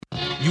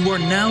You are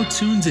now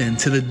tuned in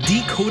to the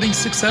Decoding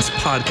Success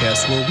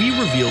podcast, where we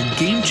reveal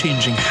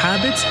game-changing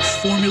habits,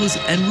 formulas,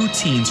 and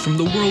routines from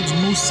the world's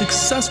most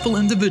successful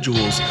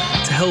individuals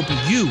to help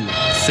you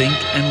think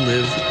and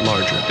live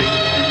larger.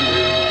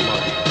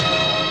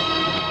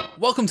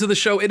 Welcome to the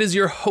show. It is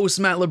your host,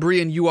 Matt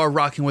Labrie, and you are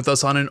rocking with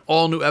us on an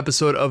all-new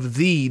episode of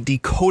the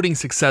Decoding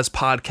Success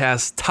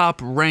podcast,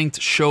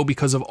 top-ranked show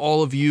because of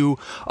all of you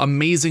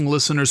amazing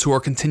listeners who are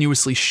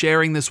continuously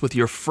sharing this with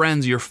your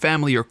friends, your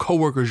family, your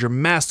coworkers, your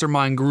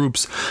mastermind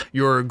groups,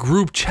 your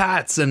group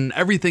chats, and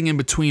everything in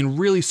between.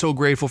 Really so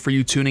grateful for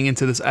you tuning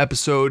into this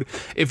episode.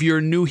 If you're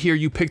new here,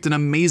 you picked an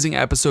amazing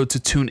episode to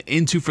tune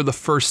into for the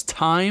first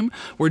time.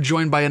 We're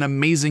joined by an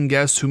amazing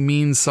guest who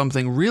means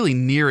something really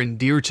near and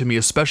dear to me,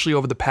 especially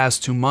over the past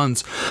 2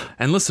 months.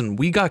 And listen,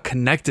 we got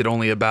connected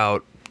only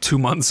about 2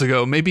 months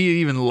ago, maybe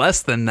even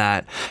less than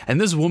that.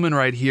 And this woman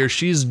right here,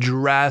 she's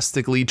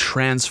drastically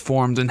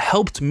transformed and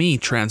helped me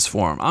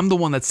transform. I'm the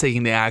one that's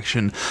taking the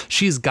action.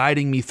 She's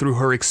guiding me through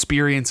her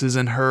experiences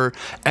and her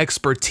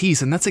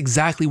expertise. And that's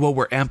exactly what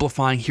we're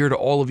amplifying here to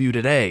all of you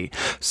today.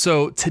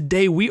 So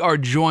today we are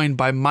joined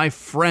by my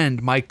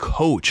friend, my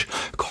coach,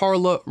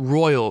 Carla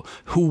Royal,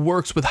 who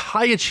works with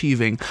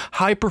high-achieving,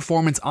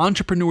 high-performance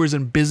entrepreneurs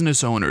and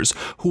business owners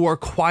who are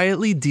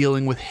quietly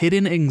dealing with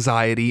hidden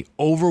anxiety,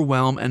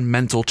 overwhelm, and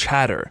mental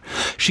chatter.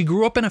 She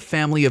grew up in a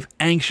family of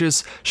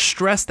anxious,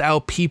 stressed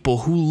out people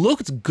who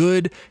looked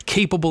good,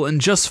 capable,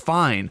 and just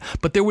fine,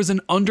 but there was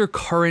an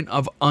undercurrent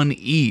of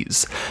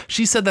unease.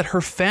 She said that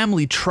her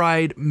family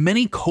tried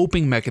many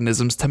coping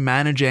mechanisms to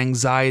manage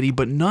anxiety,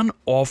 but none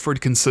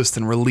offered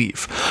consistent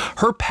relief.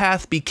 Her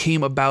path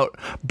became about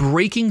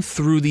breaking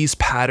through these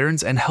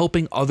patterns and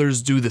helping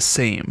others do the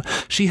same.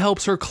 She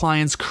helps her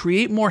clients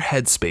create more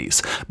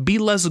headspace, be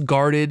less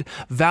guarded,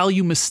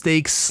 value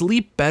mistakes,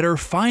 sleep better,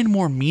 find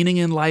more meaning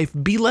in life,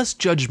 be less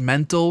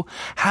judgmental,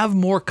 have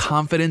more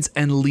confidence,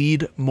 and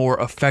lead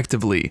more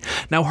effectively.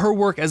 Now, her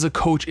work as a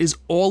coach is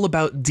all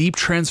about deep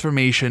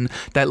transformation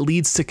that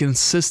leads to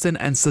consistent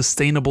and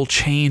sustainable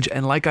change.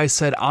 And like I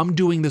said, I'm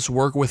doing this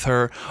work with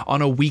her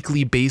on a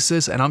weekly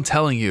basis, and I'm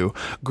telling you,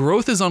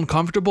 growth is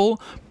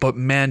uncomfortable, but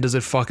man, does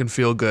it fucking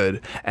feel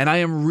good. And I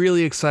am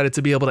really excited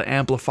to be able to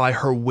amplify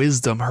her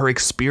wisdom, her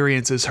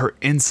experiences, her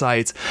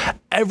insights,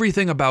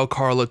 everything about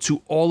Carla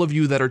to all of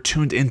you that are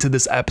tuned into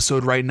this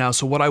episode right now.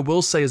 So what I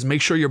will say is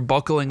make sure you're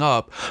buckling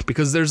up,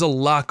 because there's a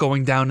lot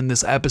going down in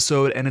this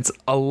episode, and it's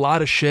a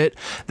lot of shit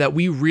that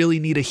we really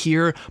need to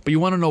hear. But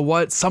you want to know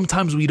what?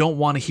 Sometimes we don't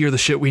want to hear the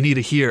shit we need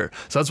to hear.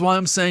 So that's why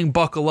I'm saying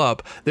buckle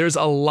up. There's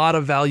a lot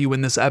of value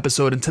in this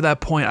episode. And to that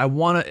point, I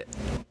want to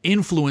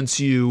influence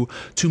you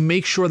to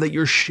make sure that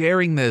you're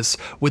sharing this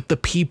with the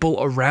people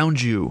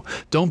around you.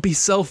 Don't be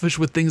selfish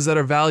with things that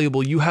are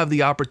valuable. You have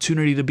the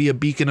opportunity to be a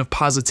beacon of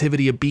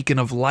positivity, a beacon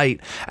of light.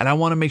 And I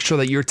want to make sure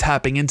that you're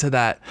tapping into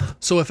that.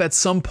 So if at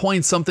some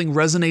point something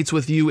resonates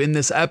with you in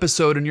this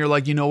episode and you're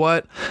like, you know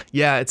what?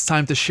 Yeah, it's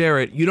time to share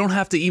it. You don't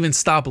have to even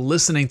stop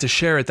listening to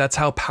share it. That's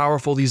how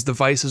powerful these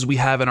devices we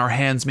have in our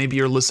hands. Maybe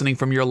you're listening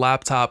from your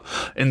laptop,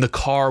 in the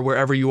car,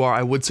 wherever you are.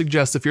 I would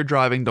suggest if you're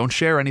driving, don't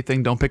share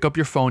anything. Don't pick up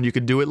your phone. You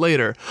could do it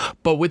later.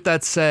 But with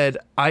that said,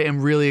 I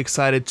am really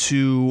excited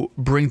to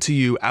bring to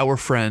you our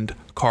friend,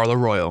 Carla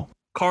Royal.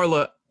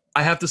 Carla,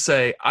 I have to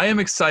say, I am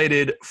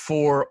excited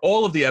for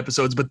all of the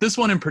episodes, but this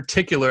one in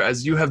particular,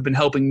 as you have been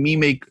helping me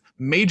make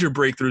major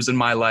breakthroughs in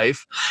my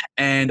life,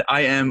 and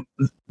I am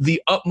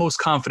the utmost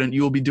confident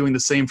you will be doing the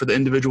same for the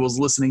individuals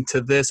listening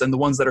to this and the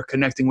ones that are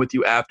connecting with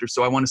you after.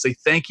 So I want to say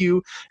thank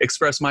you,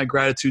 express my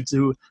gratitude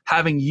to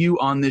having you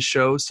on this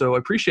show. So I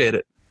appreciate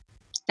it.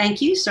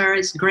 Thank you, sir.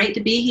 It's great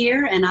to be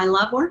here, and I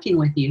love working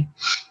with you.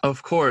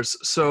 Of course.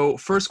 So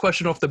first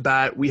question off the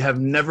bat, we have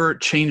never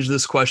changed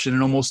this question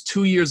in almost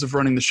 2 years of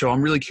running the show.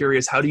 I'm really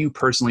curious, how do you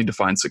personally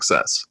define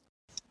success?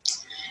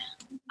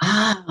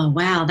 Oh,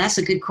 wow. That's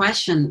a good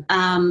question.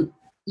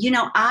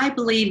 I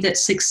believe that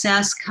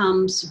success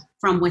comes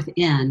from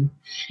within.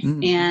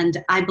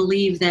 And I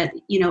believe that,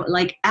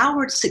 like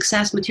outward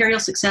success, material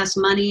success,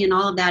 money, and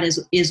all of that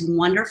is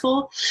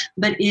wonderful.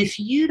 But if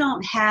you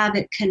don't have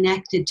it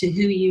connected to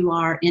who you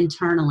are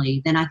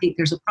internally, then I think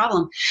there's a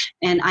problem.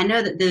 And I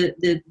know that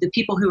the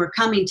people who are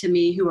coming to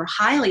me who are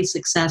highly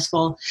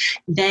successful,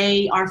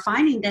 they are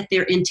finding that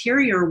their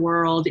interior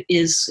world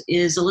is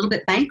a little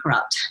bit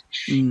bankrupt.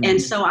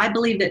 And so I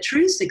believe that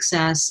true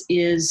success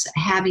is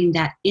having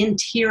that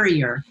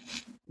interior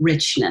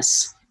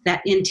richness, that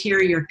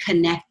interior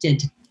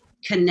connectedness.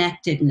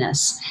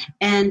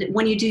 And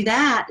when you do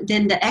that,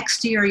 then the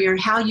exterior,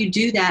 how you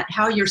do that,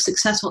 how you're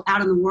successful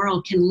out in the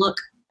world can look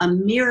a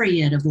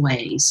myriad of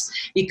ways.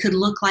 It could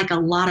look like a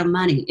lot of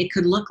money. It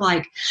could look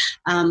like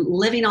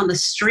living on the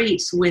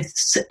streets with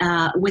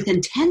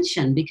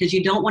intention, because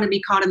you don't want to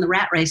be caught in the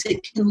rat race.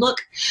 It can look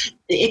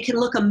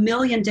a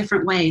million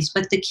different ways.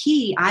 But the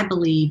key, I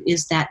believe,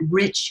 is that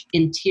rich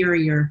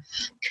interior,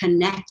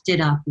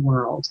 connected up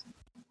world.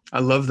 I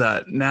love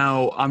that.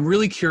 Now, I'm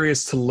really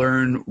curious to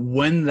learn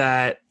when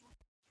that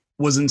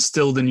was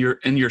instilled in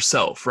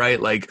yourself,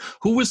 right? Like,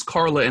 who was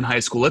Carla in high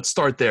school? Let's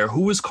start there.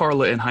 Who was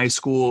Carla in high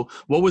school?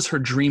 What was her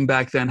dream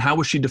back then? How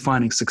was she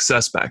defining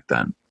success back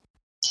then?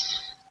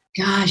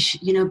 Gosh,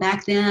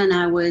 back then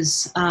I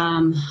was,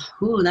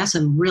 that's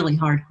a really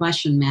hard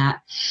question,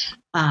 Matt.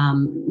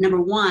 Number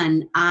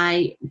one,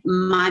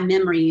 my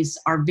memories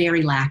are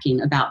very lacking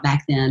about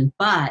back then,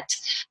 but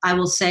I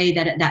will say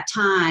that at that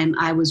time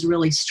I was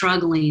really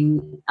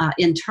struggling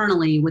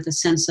internally with a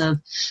sense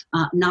of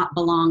not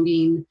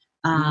belonging,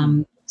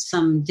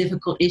 some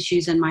difficult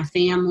issues in my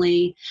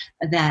family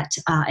that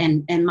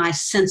and my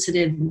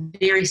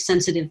very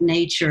sensitive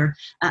nature,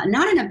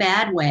 not in a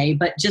bad way,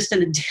 but just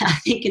I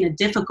think in a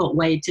difficult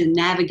way to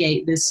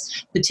navigate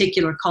this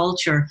particular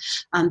culture.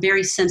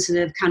 Very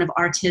sensitive, kind of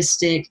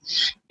artistic,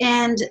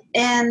 and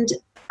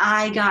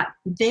I got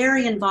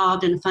very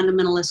involved in a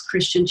fundamentalist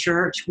Christian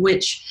church,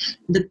 which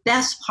the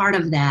best part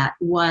of that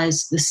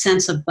was the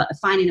sense of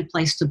finding a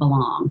place to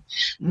belong.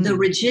 The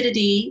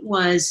rigidity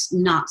was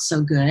not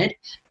so good,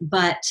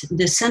 but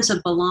the sense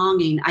of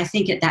belonging, I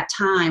think at that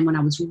time when I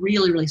was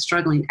really, really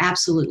struggling,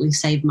 absolutely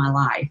saved my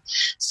life.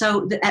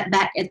 So at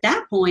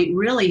that point,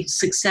 really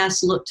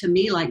success looked to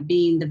me like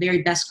being the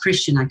very best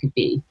Christian I could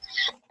be.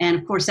 And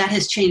of course, that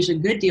has changed a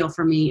good deal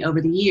for me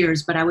over the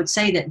years. But I would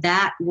say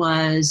that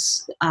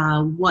was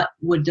what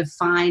would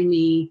define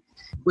me,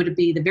 would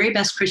be the very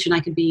best Christian I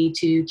could be,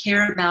 to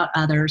care about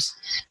others,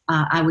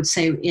 I would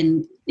say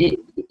in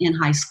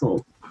high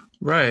school.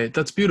 Right.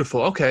 That's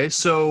beautiful. Okay.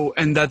 So,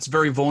 and that's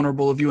very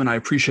vulnerable of you. And I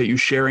appreciate you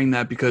sharing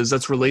that because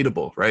that's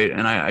relatable. Right.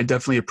 And I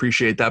definitely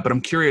appreciate that. But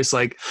I'm curious,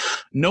 like,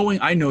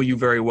 I know you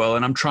very well,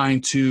 and I'm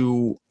trying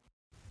to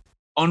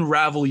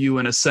unravel you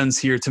in a sense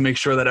here to make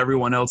sure that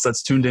everyone else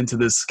that's tuned into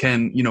this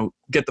can,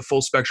 get the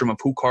full spectrum of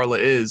who Carla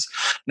is.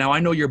 Now, I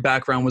know your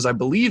background was, I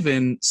believe,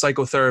 in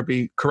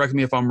psychotherapy. Correct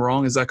me if I'm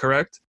wrong. Is that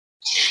correct?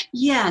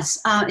 Yes.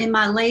 In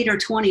my later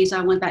 20s,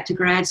 I went back to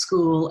grad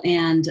school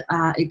and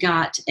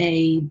got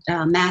a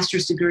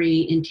master's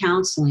degree in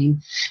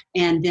counseling.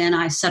 And then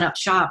I set up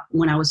shop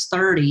when I was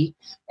 30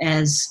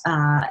 as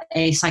a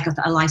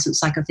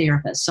licensed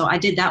psychotherapist. So I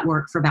did that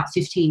work for about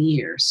 15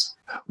 years.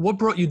 What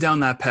brought you down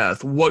that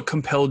path? What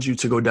compelled you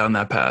to go down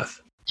that path?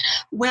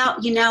 Well,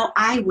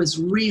 I was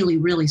really,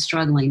 really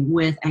struggling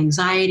with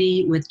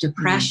anxiety, with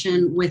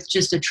depression, with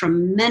just a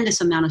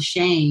tremendous amount of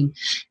shame.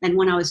 And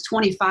when I was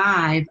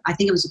 25, I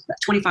think it was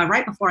 25,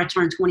 right before I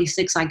turned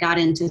 26, I got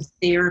into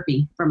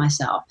therapy for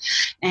myself.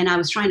 And I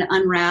was trying to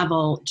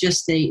unravel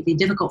just the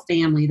difficult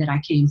family that I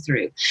came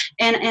through.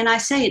 And I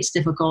say it's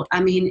difficult.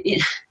 I mean,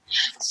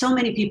 so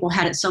many people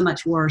had it so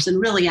much worse. And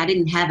really, I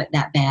didn't have it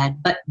that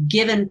bad. But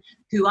given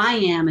who I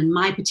am and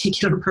my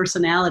particular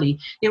personality,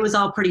 it was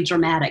all pretty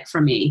dramatic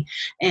for me,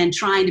 and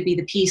trying to be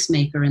the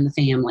peacemaker in the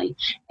family.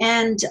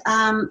 And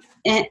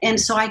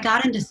so I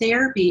got into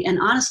therapy, and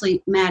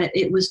honestly, Matt,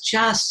 it was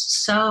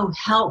just so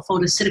helpful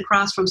to sit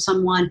across from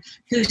someone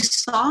who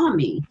saw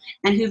me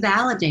and who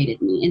validated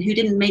me and who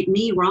didn't make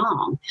me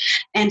wrong.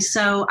 And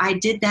so I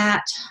did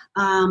that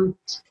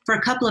for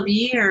a couple of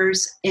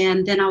years,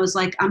 and then I was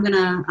like, I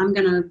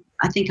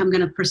think I'm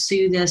gonna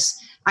pursue this.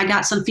 I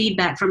got some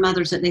feedback from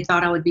others that they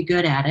thought I would be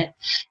good at it.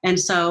 And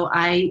so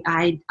I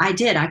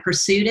did. I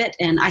pursued it,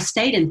 and I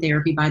stayed in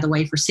therapy, by the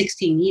way, for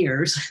 16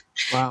 years.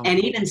 Wow. And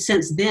even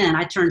since then,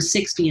 I turned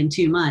 60 in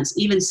 2 months.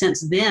 Even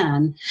since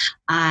then,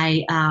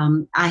 I've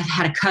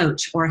had a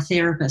coach or a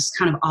therapist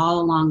kind of all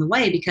along the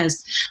way,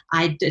 because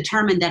I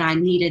determined that I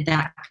needed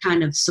that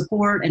kind of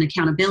support and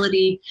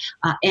accountability,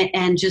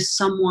 and just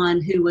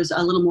someone who was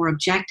a little more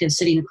objective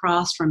sitting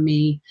across from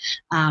me,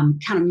 kind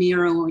of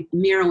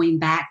mirroring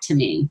back to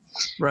me.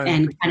 Right.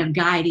 And kind of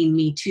guiding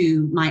me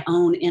to my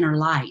own inner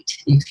light,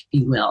 if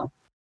you will.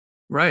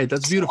 Right.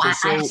 That's beautiful.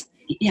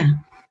 Yeah.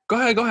 Go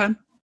ahead.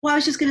 Well, I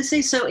was just going to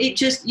say, so it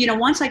just,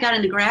 once I got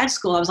into grad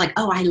school, I was like,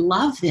 oh, I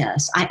love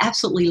this. I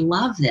absolutely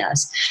love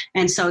this.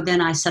 And so then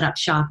I set up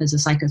shop as a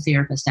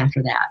psychotherapist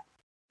after that.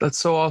 That's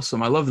so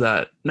awesome. I love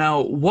that.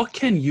 Now, what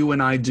can you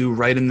and I do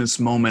right in this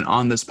moment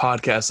on this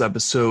podcast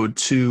episode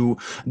to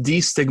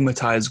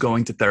destigmatize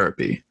going to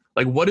therapy?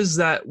 Like, what is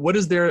there?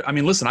 I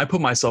mean, listen, I put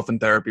myself in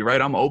therapy,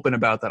 right? I'm open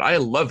about that. I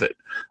love it.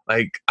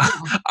 Like,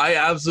 I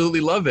absolutely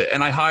love it.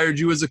 And I hired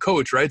you as a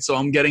coach, right? So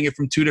I'm getting it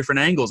from two different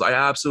angles. I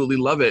absolutely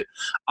love it.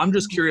 I'm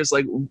just curious,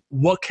 like,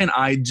 what can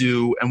I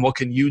do and what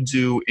can you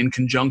do in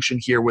conjunction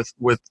here with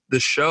the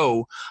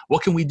show?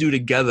 What can we do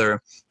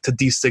together to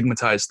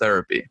destigmatize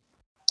therapy?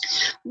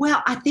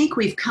 Well, I think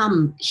we've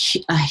come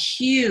a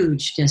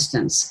huge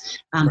distance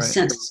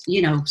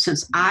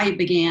since I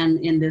began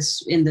in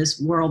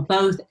this world,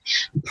 both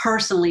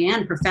personally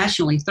and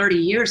professionally. 30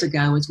 years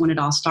ago is when it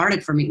all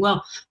started for me.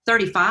 Well,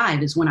 35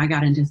 years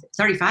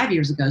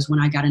ago is when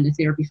I got into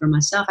therapy for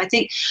myself. I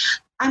think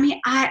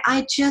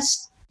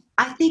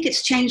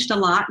it's changed a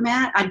lot,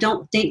 Matt. I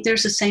don't think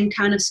there's the same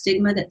kind of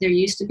stigma that there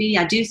used to be.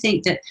 I do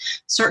think that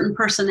certain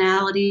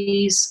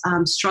personalities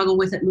struggle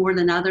with it more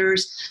than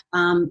others.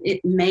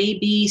 It may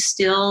be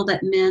still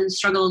that men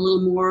struggle a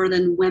little more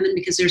than women,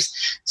 because there's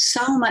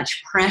so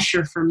much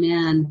pressure for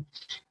men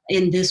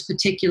in this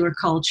particular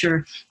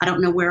culture, I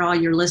don't know where all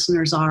your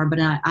listeners are, but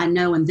I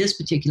know in this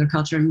particular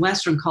culture, in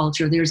Western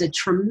culture, there's a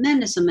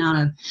tremendous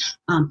amount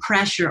of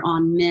pressure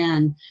on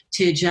men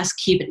to just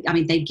keep it. I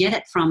mean, they get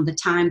it from the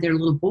time they're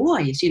little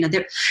boys. You know,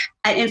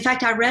 in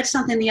fact, I read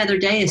something the other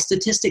day, a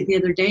statistic the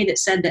other day that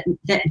said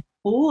that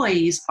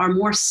boys are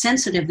more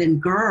sensitive than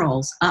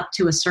girls up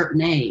to a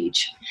certain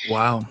age.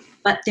 Wow.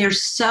 But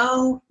there's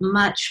so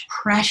much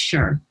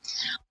pressure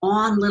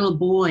on little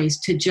boys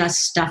to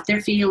just stuff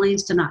their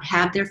feelings, to not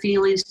have their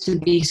feelings, to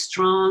be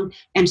strong,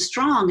 and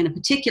strong in a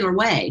particular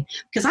way.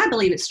 Because I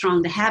believe it's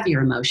strong to have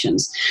your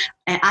emotions.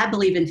 And I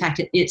believe, in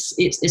fact, it's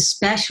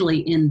especially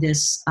in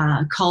this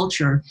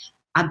culture,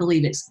 I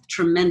believe it's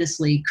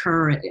tremendously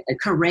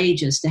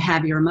courageous to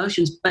have your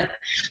emotions. But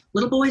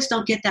little boys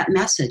don't get that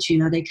message. You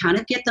know, they kind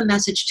of get the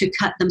message to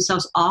cut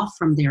themselves off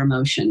from their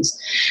emotions.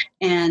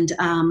 And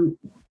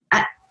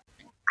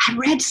I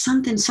read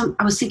something,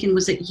 I was thinking,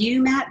 was it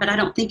you, Matt? But I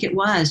don't think it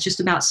was, just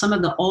about some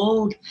of the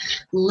old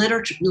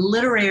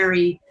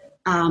literary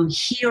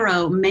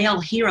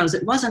male heroes.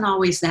 It wasn't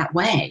always that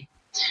way,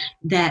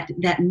 that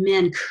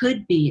men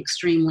could be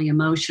extremely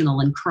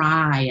emotional and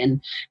cry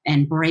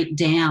and break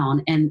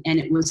down, and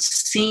it was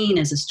seen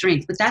as a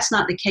strength. But that's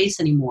not the case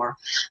anymore.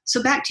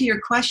 So back to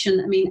your question,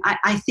 I mean,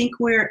 I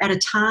think we're at a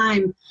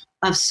time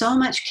of so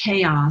much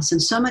chaos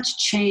and so much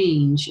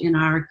change in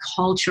our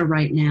culture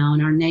right now, in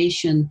our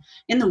nation,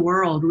 in the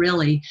world,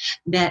 really,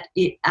 that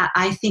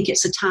I think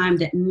it's a time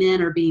that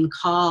men are being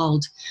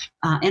called,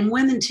 and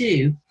women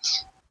too,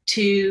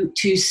 to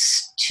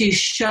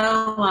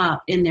show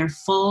up in their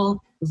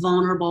full,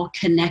 vulnerable,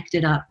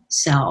 connected up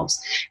selves.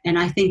 And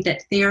I think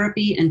that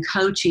therapy and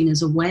coaching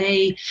is a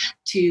way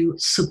to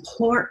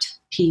support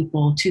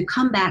people to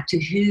come back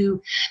to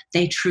who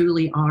they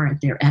truly are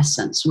at their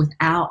essence,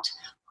 without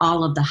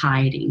all of the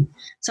hiding.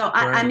 So,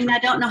 right. I mean, I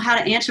don't know how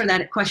to answer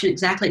that question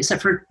exactly,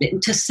 except for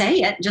to say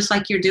it just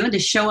like you're doing, to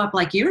show up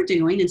like you're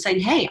doing and saying,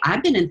 hey,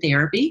 I've been in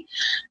therapy.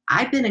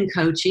 I've been in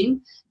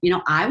coaching. You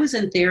know, I was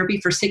in therapy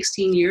for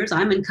 16 years.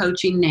 I'm in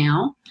coaching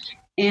now.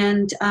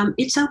 And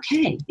it's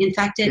okay. In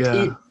fact,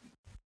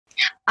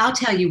 I'll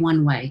tell you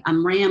one way.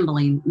 I'm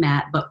rambling,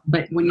 Matt, but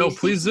when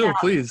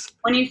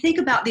when you think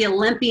about the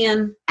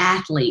Olympian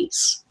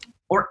athletes,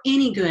 or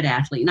any good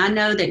athlete, and I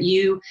know that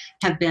you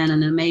have been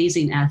an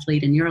amazing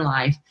athlete in your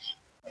life,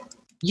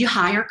 you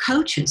hire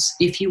coaches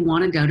if you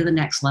want to go to the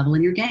next level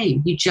in your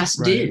game. You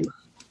just do.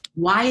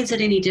 Why is it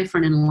any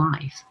different in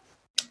life?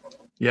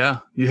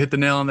 Yeah, you hit the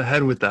nail on the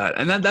head with that.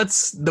 And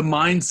that's the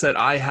mindset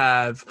I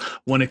have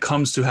when it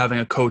comes to having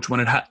a coach, when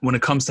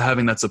it comes to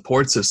having that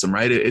support system,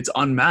 right? It's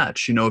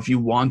unmatched. You know, if you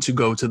want to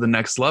go to the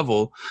next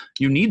level,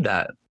 you need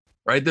that,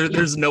 right?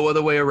 There's no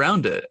other way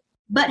around it.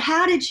 But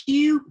how did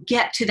you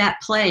get to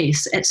that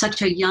place at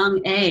such a young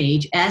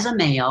age as a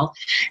male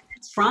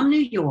from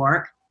New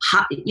York,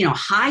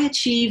 high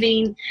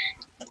achieving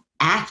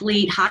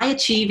athlete, high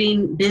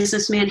achieving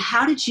businessman?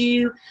 How did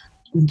you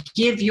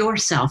give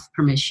yourself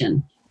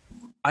permission?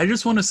 I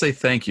just want to say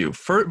thank you.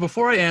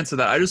 Before I answer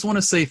that, I just want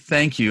to say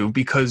thank you,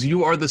 because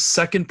you are the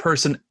second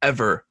person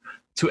ever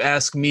to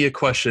ask me a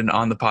question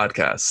on the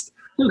podcast.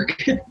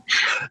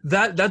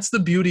 That's the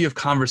beauty of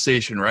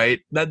conversation, right?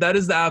 That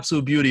is the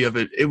absolute beauty of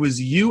it. It was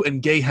you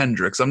and Gay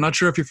Hendricks. I'm not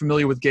sure if you're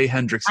familiar with Gay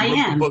Hendricks. I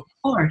am, of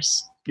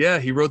course. Yeah,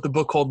 he wrote the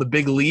book called The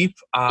Big Leap,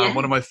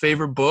 one of my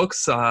favorite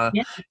books.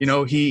 You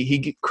know,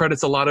 he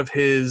credits a lot of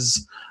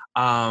his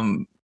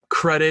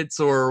credits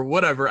or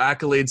whatever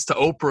accolades to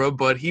Oprah,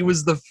 but he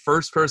was the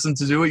first person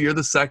to do it. You're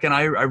the second.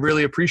 I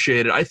really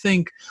appreciate it. I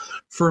think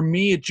for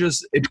me, it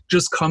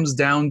just comes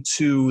down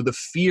to the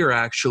fear,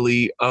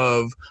 actually,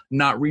 of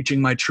not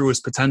reaching my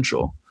truest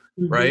potential.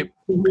 Mm-hmm. Right.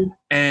 Mm-hmm.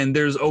 And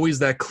there's always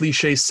that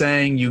cliche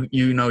saying,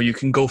 you know, you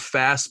can go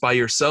fast by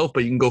yourself,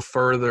 but you can go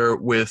further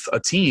with a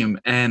team.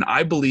 And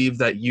I believe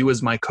that you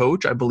as my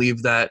coach, I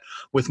believe that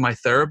with my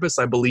therapist,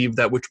 I believe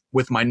that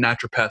with my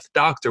naturopath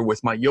doctor,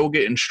 with my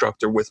yoga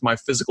instructor, with my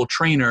physical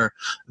trainer,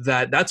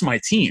 that's my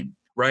team.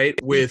 Right.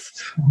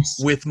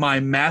 With my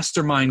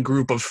mastermind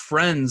group of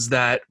friends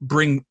that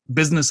bring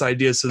business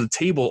ideas to the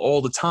table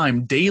all the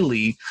time,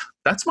 daily,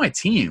 that's my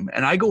team.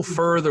 And I go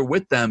further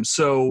with them.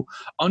 So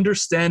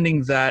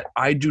understanding that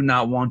I do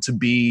not want to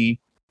be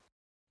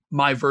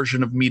my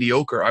version of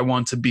mediocre. I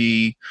want to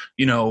be,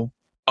 you know,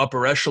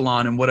 upper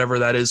echelon, and whatever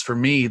that is for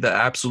me, the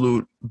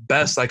absolute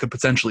best I could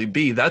potentially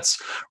be.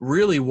 That's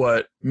really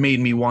what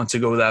made me want to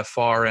go that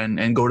far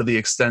and go to the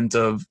extent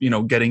of, you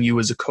know, getting you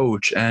as a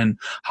coach and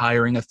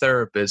hiring a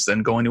therapist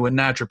and going to a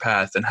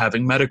naturopath and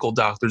having medical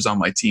doctors on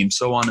my team,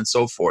 so on and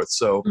so forth.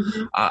 So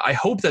I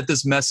hope that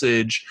this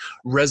message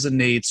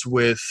resonates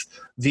with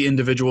the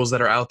individuals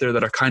that are out there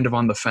that are kind of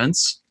on the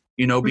fence,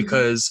 you know,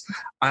 because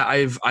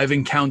I've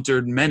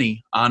encountered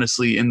many,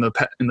 honestly, in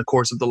the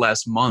course of the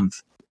last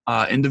month.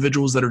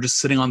 Individuals that are just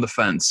sitting on the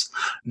fence,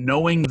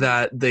 knowing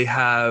that they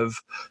have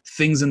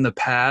things in the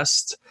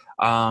past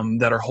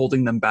that are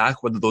holding them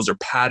back, whether those are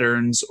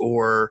patterns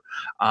or,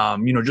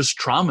 just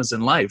traumas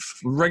in life,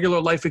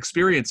 regular life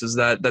experiences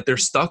that they're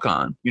stuck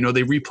on.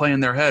 They replay in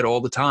their head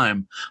all the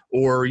time,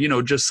 or,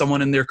 just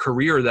someone in their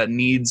career that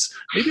needs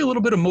maybe a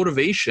little bit of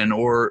motivation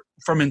or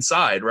from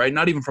inside, right?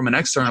 Not even from an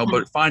external,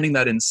 but finding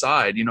that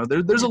inside.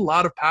 There's a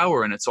lot of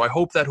power in it. So I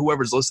hope that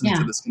whoever's listening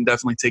to this can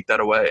definitely take that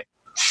away.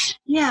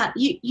 Yeah,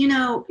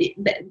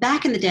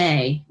 back in the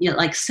day,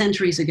 like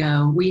centuries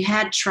ago, we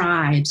had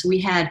tribes, we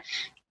had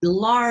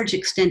large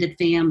extended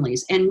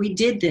families, and we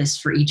did this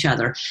for each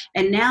other.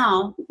 And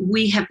now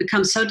we have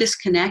become so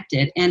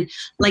disconnected. And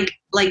like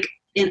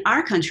in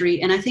our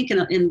country, and I think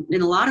in a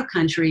lot of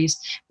countries,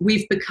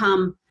 we've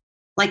become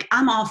like,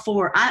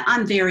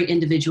 I'm very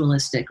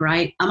individualistic,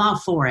 right? I'm all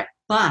for it,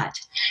 but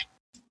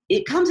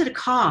it comes at a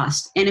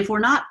cost. And if we're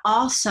not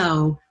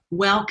also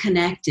well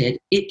connected,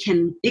 it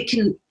can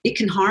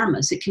harm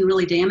us. It can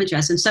really damage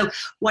us. And so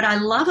what I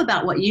love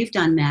about what you've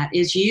done, Matt,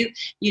 is you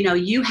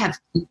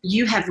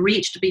have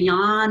reached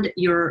beyond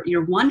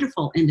your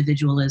wonderful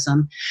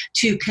individualism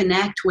to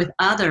connect with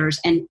others,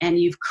 and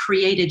you've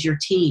created your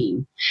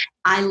team.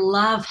 I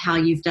love how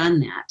you've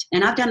done that.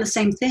 And I've done the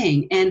same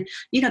thing. And,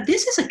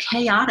 this is a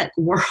chaotic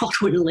world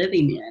we're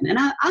living in. And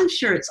I'm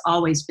sure it's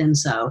always been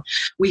so.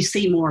 We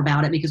see more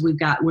about it because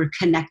we're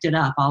connected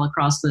up all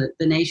across the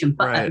nation,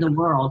 but right. The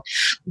world.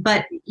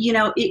 But,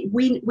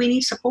 we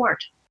need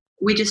support.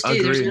 We just do.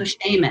 Agreed. There's no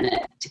shame in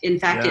it. In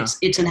fact,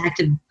 it's an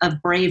act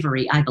of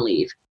bravery, I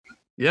believe.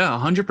 Yeah,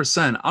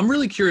 100%. I'm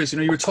really curious.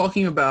 You were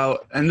talking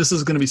about, and this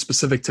is going to be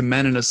specific to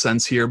men in a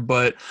sense here,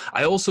 but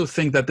I also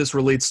think that this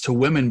relates to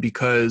women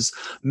because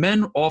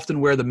men often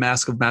wear the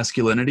mask of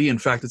masculinity. In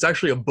fact, it's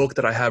actually a book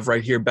that I have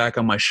right here back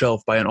on my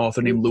shelf by an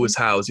author named Lewis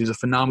Howes. He's a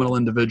phenomenal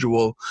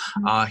individual.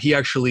 He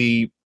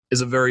actually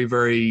is a very,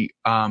 very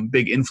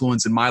big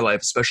influence in my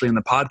life, especially in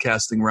the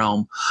podcasting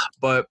realm.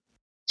 But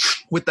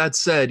with that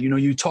said,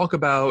 you talk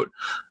about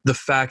the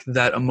fact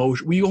that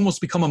we almost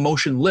become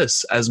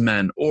emotionless as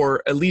men,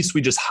 or at least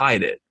we just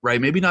hide it, right?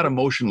 Maybe not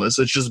emotionless,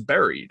 it's just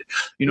buried,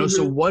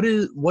 So what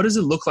does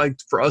it look like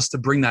for us to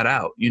bring that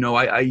out?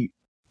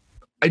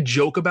 I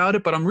joke about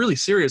it, but I'm really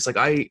serious. Like,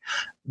 I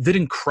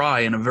didn't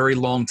cry in a very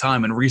long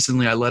time. And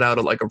recently I let out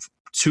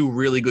two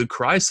really good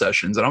cry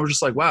sessions. And I was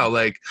just like, wow,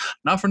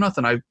 not for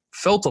nothing, I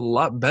felt a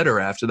lot better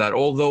after that.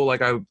 Although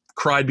I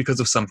cried because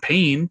of some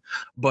pain,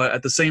 but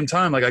at the same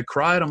time, I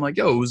cried, I'm like,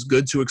 it was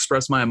good to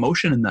express my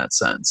emotion in that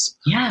sense.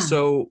 Yeah.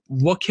 So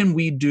what can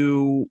we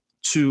do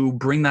to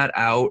bring that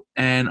out?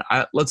 And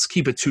let's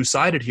keep it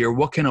two-sided here.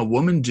 What can a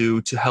woman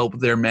do to help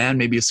their man,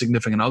 maybe a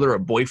significant other, a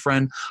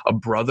boyfriend, a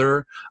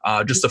brother,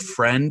 just a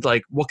friend?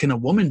 What can a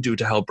woman do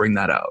to help bring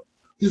that out?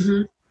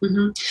 Mm-hmm.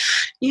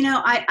 Mm-hmm.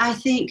 I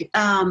think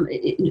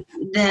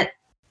that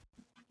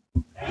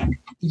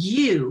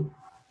you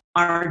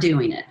are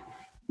doing it.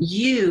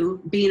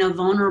 You, being a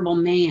vulnerable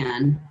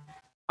man,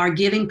 are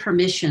giving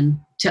permission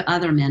to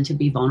other men to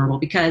be vulnerable.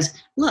 Because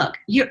look,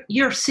 you're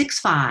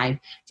 6'5",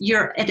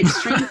 you're an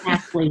extreme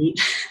athlete.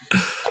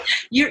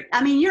 You're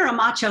a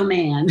macho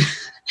man,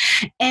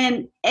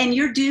 and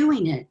you're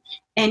doing it,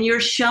 and you're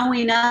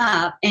showing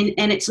up, and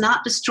it's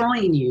not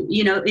destroying you.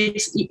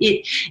 It's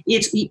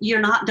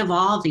you're not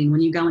devolving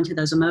when you go into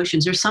those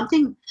emotions. There's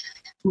something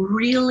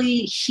really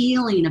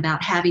healing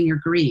about having your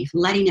grief,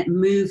 letting it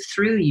move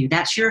through you.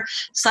 That's your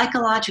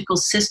psychological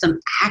system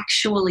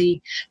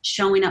actually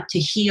showing up to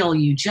heal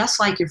you, just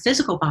like your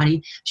physical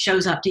body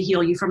shows up to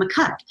heal you from a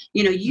cut.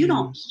 You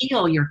don't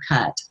heal your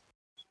cut.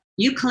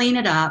 You clean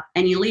it up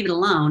and you leave it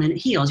alone and it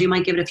heals. You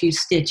might give it a few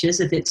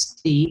stitches if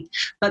it's deep,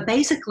 but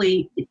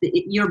basically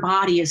your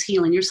body is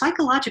healing. Your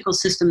psychological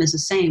system is the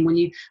same. When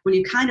you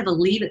kind of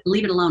leave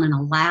it alone and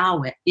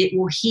allow it, it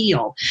will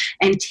heal.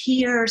 And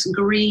tears,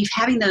 grief,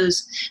 having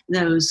those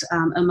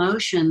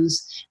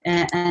emotions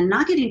and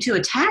not getting too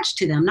attached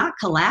to them, not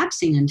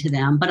collapsing into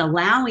them, but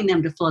allowing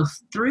them to flow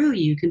through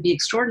you can be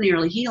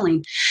extraordinarily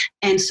healing.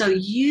 And so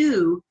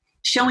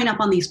showing up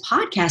on these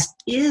podcasts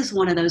is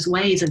one of those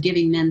ways of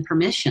giving men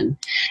permission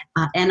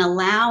and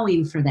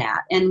allowing for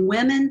that. And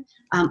women,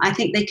 I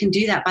think they can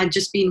do that by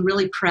just being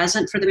really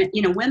present for them.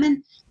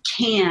 Women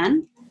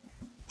can,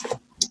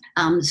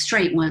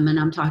 straight women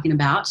I'm talking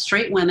about,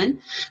 straight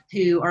women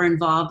who are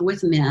involved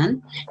with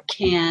men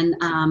can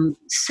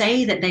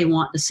say that they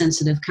want the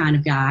sensitive kind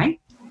of guy,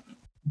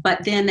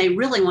 but then they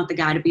really want the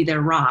guy to be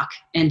their rock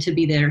and to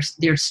be their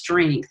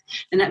strength.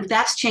 And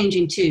that's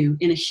changing too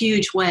in a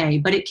huge way,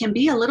 but it can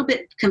be a little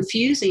bit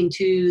confusing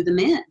to the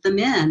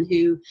men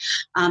who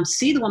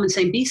see the woman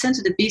saying, be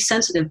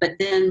sensitive. But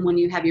then when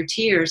you have your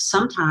tears,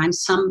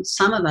 sometimes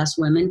some of us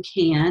women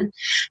can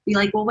be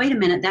like, well, wait a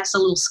minute, that's a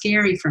little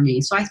scary for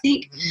me. So I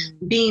think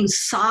being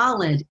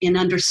solid in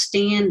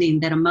understanding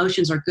that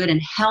emotions are good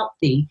and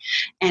healthy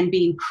and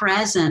being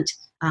present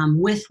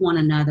with one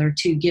another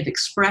to give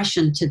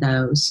expression to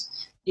those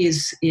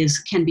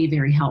can be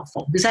very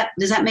helpful. Does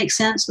that make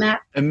sense,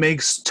 Matt? It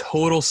makes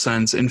total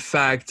sense. In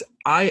fact,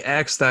 I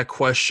asked that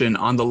question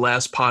on the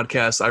last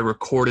podcast I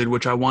recorded,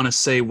 which I want to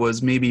say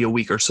was maybe a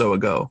week or so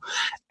ago.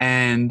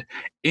 And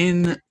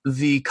in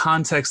the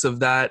context of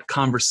that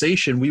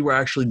conversation, we were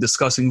actually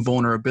discussing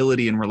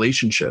vulnerability in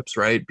relationships,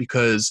 right?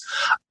 Because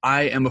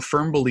I am a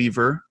firm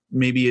believer,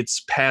 maybe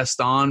it's passed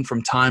on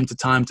from time to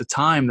time to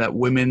time, that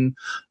women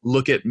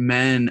look at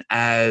men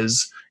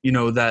as,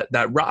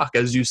 that rock,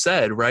 as you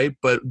said, right?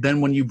 But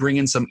then when you bring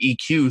in some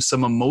EQ,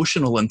 some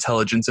emotional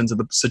intelligence into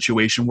the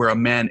situation where a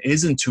man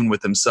is in tune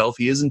with himself,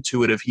 he is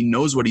intuitive, he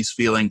knows what he's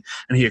feeling,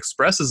 and he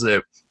expresses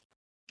it.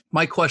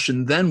 My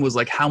question then was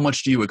like, how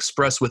much do you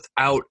express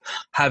without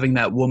having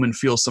that woman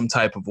feel some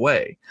type of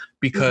way?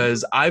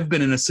 Because I've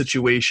been in a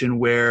situation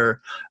where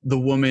the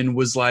woman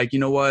was like, you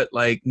know what,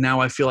 like now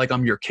I feel like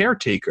I'm your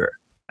caretaker.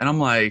 And I'm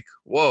like,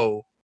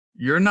 whoa,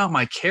 you're not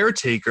my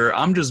caretaker.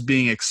 I'm just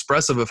being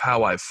expressive of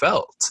how I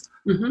felt.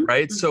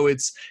 Right. So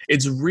it's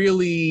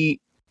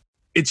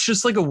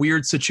just like a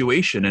weird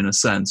situation in a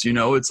sense,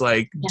 it's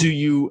like,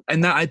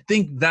 I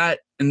think that,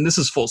 and this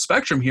is full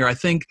spectrum here, I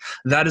think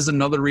that is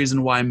another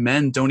reason why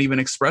men don't even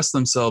express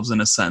themselves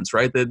in a sense,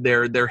 right? That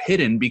they're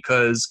hidden,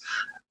 because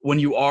when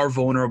you are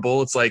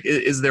vulnerable, it's like,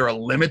 is there a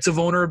limit to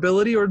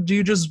vulnerability, or do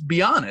you just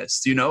be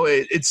honest?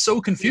 It's so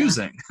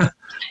confusing.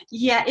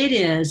 Yeah, it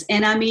is.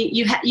 And I mean,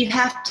 you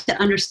have to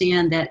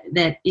understand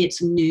that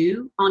it's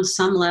new on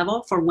some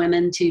level for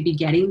women to be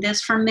getting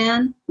this from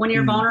men when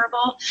you're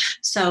vulnerable.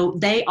 So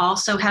they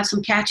also have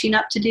some catching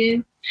up to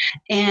do.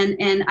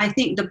 And I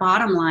think the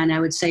bottom line I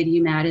would say to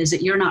you, Matt, is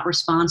that you're not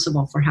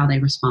responsible for how they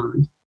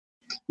respond.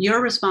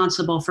 You're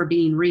responsible for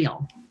being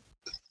real.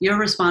 You're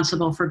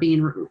responsible for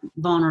being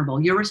vulnerable.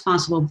 You're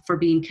responsible for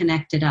being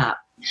connected up.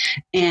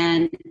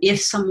 And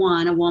if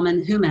someone, a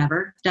woman,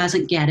 whomever,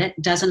 doesn't get it,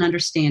 doesn't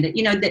understand it,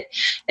 that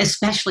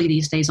especially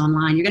these days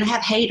online, you're going to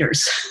have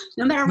haters.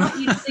 No matter what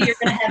you do, you're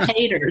going to have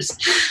haters.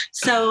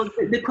 So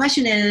the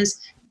question is,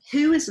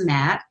 who is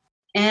Matt?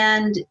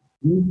 And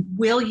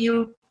will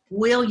you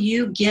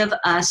give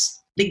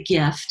us the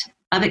gift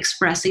of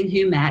expressing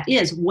who Matt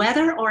is,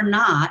 whether or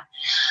not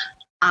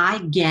I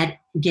get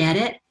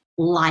it,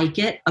 like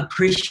it,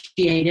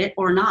 appreciate it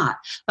or not.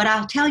 But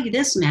I'll tell you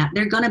this, Matt,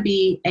 there are going to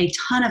be a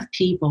ton of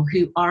people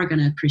who are going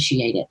to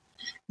appreciate it,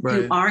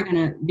 who are going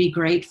to be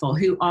grateful,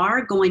 who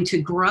are going to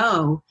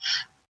grow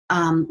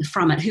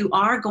from it, who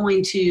are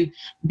going to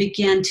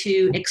begin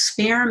to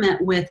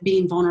experiment with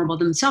being vulnerable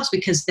themselves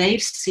because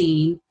they've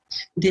seen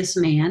this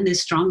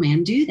strong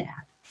man do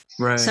that.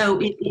 Right.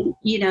 So,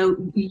 you know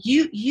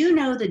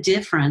the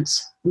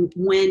difference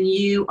when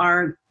you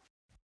are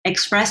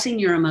expressing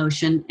your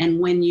emotion and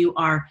when you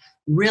are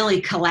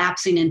really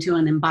collapsing into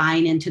them and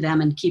buying into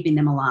them and keeping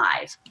them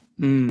alive.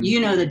 You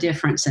know the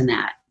difference in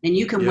that. And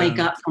you can wake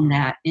up from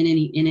that in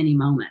any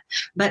moment.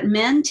 But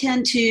men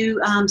tend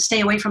to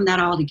stay away from that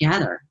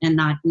altogether and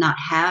not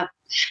have,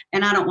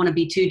 and I don't want to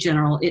be too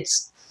general.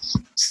 It's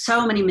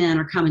so many men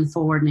are coming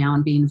forward now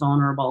and being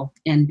vulnerable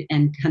and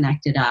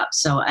connected up.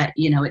 So,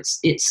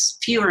 it's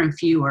fewer and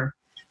fewer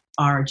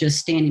are just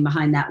standing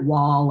behind that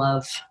wall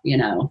of,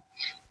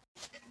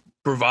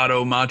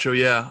 bravado, macho,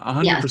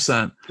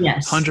 100%.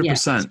 Yes. 100%.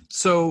 Yes.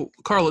 So,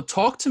 Carla,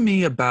 talk to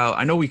me about,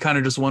 I know we kind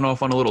of just went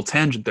off on a little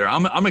tangent there.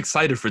 I'm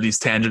excited for these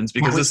tangents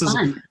because this is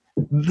fun.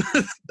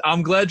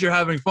 I'm glad you're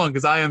having fun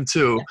because I am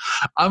too.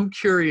 Yeah. I'm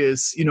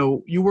curious,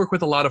 you work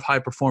with a lot of high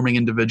performing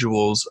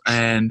individuals,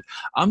 and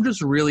I'm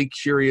just really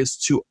curious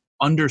to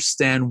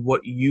understand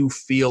what you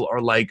feel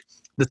are like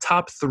the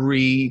top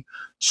 3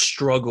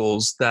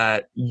 struggles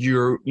that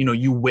you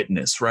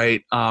witness,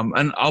 right?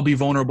 And I'll be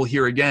vulnerable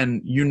here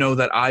again.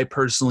 That I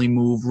personally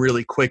move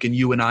really quick, and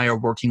you and I are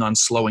working on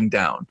slowing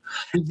down.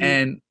 Mm-hmm.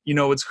 And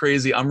it's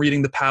crazy. I'm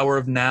reading The Power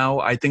of Now.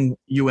 I think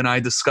you and I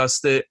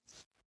discussed it.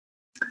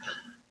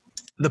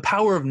 The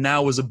Power of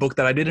Now was a book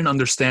that I didn't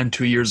understand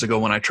 2 years ago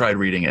when I tried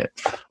reading it.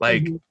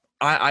 Like, mm-hmm.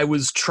 I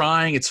was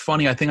trying. It's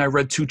funny. I think I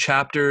read 2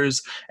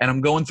 chapters and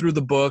I'm going through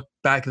the book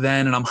back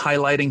then and I'm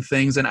highlighting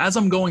things. And as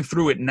I'm going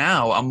through it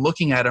now, I'm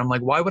looking at it. I'm like,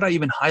 why would I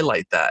even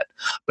highlight that?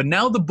 But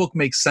now the book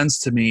makes sense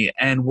to me,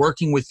 and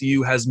working with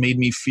you has made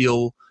me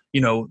feel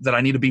that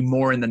I need to be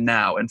more in the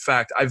now. In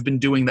fact, I've been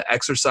doing the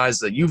exercise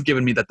that you've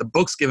given me, that the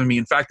book's given me.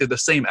 In fact, they're the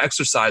same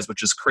exercise,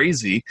 which is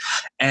crazy.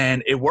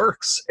 And it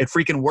works. It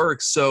freaking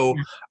works. So, all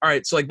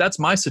right. So that's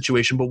my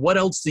situation. But what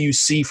else do you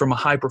see from a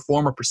high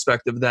performer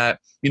perspective that,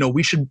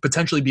 we should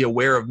potentially be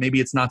aware of? Maybe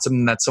it's not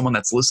something that someone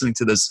that's listening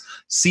to this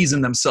sees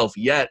in themselves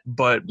yet,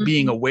 but mm-hmm.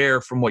 being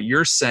aware from what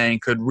you're saying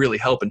could really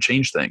help and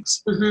change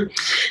things. Mm-hmm.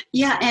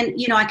 Yeah. And,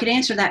 I could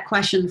answer that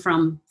question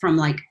from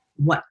like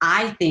what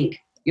I think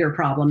your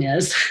problem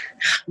is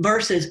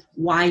versus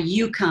why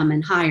you come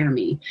and hire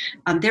me.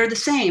 They're the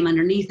same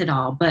underneath it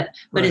all, but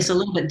right. It's a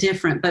little bit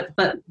different.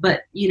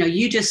 But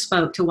you just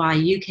spoke to why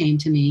you came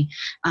to me.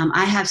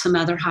 I have some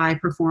other high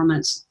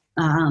performance,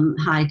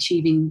 high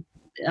achieving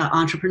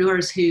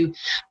entrepreneurs who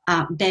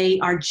they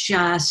are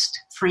just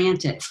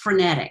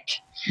frenetic.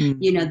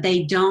 Mm.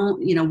 They don't.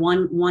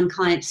 One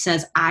client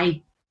says,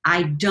 I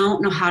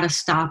don't know how to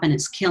stop and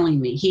it's killing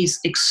me.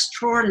 He's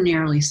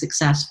extraordinarily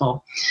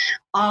successful,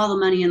 all the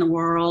money in the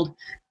world,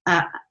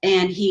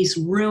 and he's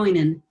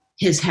ruining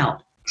his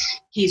health.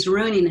 He's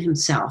ruining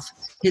himself.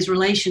 His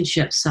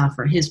relationships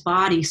suffer. His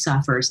body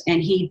suffers,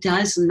 and he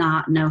does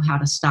not know how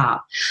to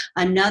stop.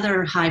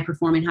 Another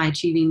high-performing,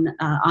 high-achieving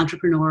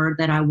entrepreneur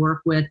that I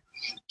work with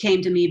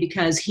came to me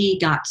because he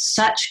got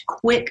such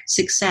quick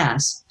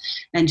success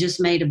and just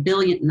made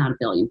not a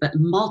billion, but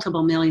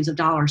multiple millions of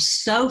dollars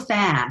so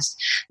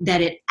fast that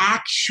it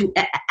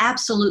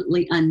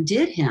absolutely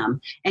undid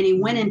him. And he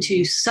went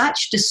into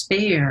such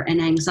despair and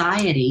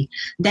anxiety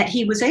that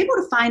he was able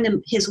to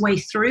find his way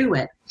through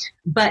it.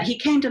 But he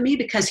came to me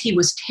because he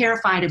was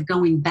terrified of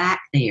going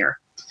back there.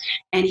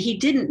 And he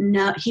didn't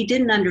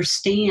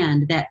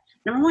understand that,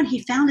 number one, he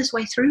found his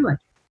way through it.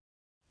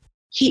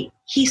 He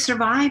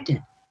survived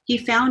it. He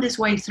found his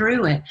way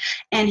through it,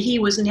 and he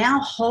was now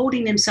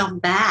holding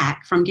himself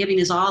back from giving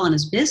his all in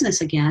his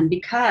business again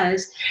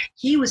because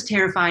he was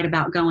terrified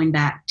about going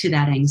back to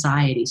that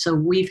anxiety. So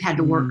we've had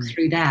to work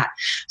through that.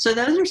 So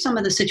those are some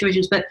of the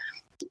situations, but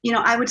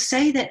I would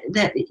say that,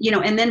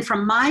 and then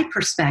from my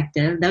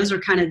perspective, those are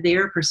kind of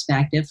their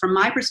perspective. From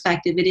my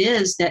perspective, it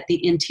is that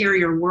the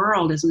interior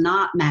world is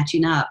not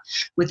matching up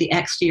with the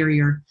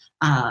exterior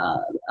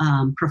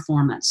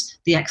performance,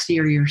 the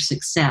exterior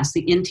success.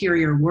 The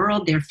interior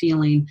world, they're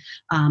feeling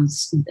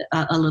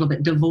a little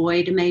bit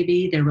devoid,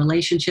 maybe. Their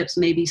relationships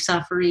may be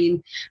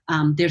suffering.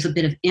 There's a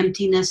bit of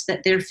emptiness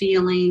that they're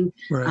feeling.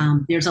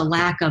 Right. There's a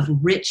lack of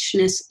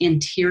richness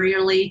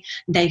interiorly.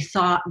 They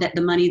thought that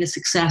the money, the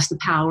success, the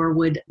power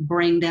would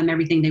bring them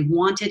everything they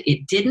wanted.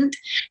 It didn't.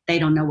 They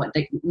don't know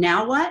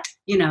now what?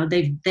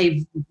 They've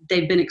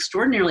been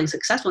extraordinarily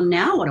successful.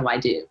 Now what do I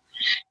do?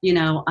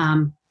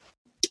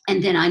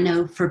 And then I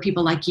know for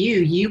people like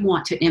you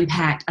want to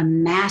impact a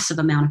massive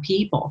amount of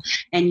people.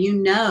 And you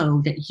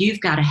know that you've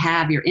got to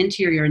have your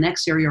interior and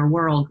exterior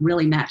world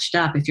really matched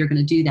up if you're going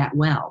to do that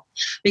well.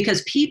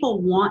 Because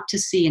people want to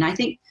see, and I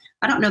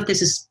don't know if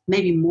this is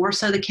maybe more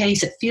so the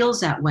case, it feels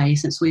that way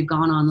since we've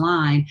gone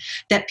online,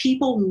 that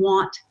people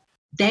want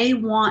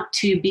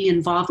to be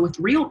involved with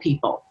real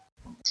people.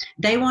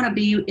 They want to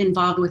be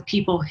involved with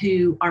people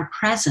who are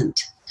present,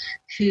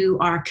 who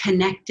are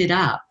connected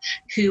up,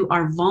 who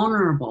are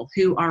vulnerable,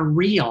 who are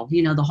real,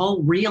 the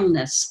whole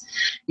realness,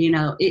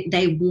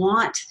 they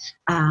want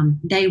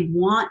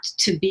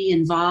to be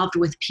involved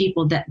with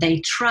people that they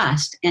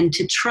trust, and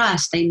to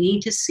trust, they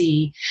need to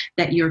see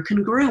that you're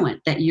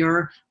congruent, that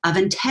you're of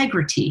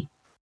integrity.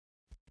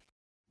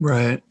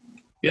 Right.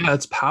 Yeah,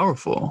 it's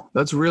powerful.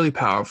 That's really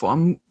powerful.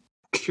 I'm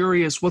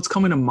curious, what's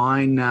coming to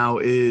mind now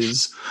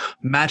is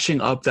matching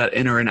up that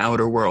inner and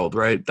outer world,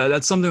 right?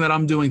 That's something that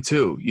I'm doing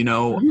too.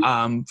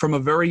 From a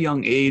very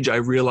young age, I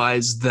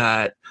realized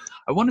that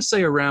I want to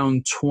say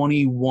around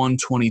 21,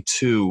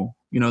 22,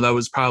 that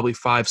was probably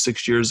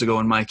 5-6 years ago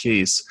in my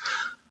case.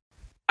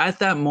 At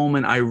that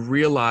moment, I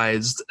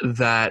realized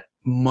that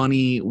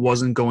money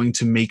wasn't going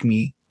to make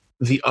me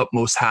the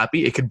utmost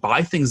happy. It could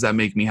buy things that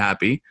make me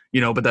happy,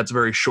 but that's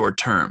very short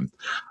term.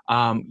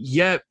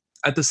 Yet,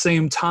 at the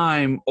same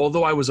time,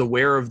 although I was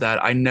aware of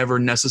that, I never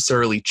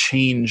necessarily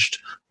changed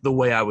the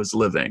way I was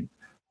living,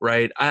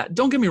 right?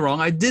 Don't get me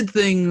wrong. I did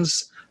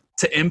things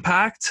to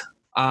impact,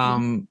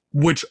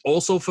 which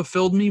also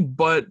fulfilled me,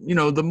 but,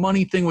 the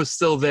money thing was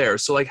still there.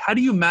 So, how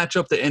do you match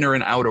up the inner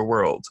and outer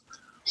world?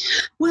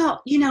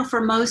 Well, for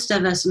most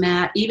of us,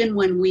 Matt, even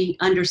when we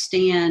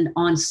understand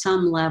on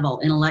some level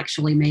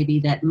intellectually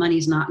maybe that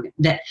money's not going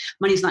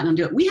to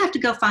do it, we have to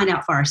go find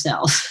out for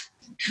ourselves.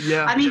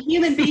 Yeah.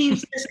 Human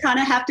beings just kind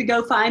of have to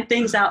go find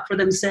things out for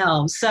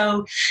themselves.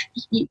 So,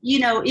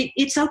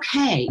 it's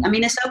okay.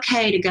 It's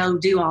okay to go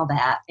do all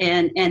that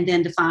and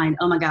then to find,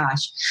 oh my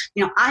gosh,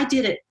 I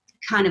did it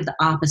kind of the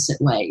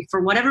opposite way. For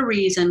whatever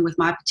reason, with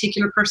my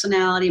particular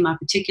personality, my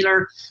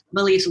particular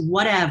beliefs,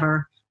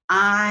 whatever,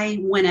 I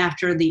went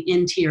after the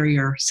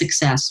interior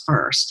success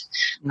first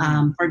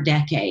for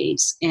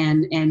decades.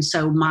 And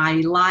so my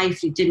life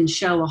didn't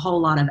show a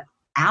whole lot of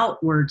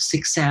outward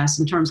success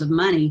in terms of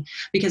money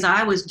because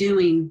I was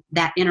doing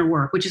that inner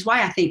work, which is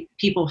why I think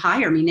people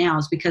hire me now,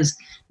 is because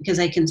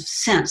they can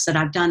sense that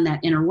I've done that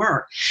inner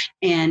work.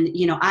 And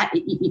you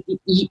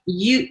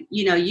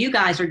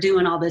guys are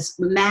doing all this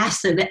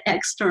massive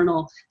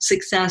external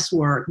success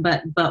work,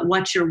 but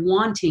what you're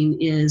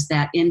wanting is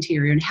that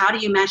interior. And how do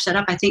you match that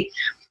up? I think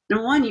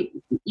number one,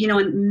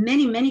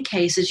 in many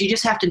cases, you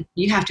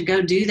have to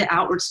go do the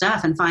outward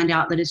stuff and find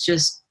out that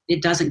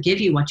it doesn't give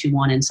you what you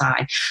want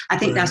inside. I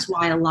think that's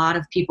why a lot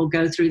of people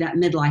go through that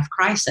midlife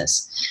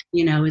crisis,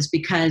 is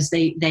because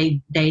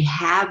they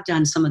have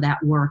done some of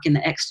that work in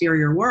the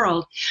exterior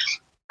world,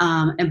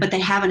 but they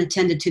haven't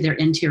attended to their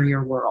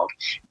interior world.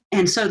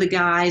 And so the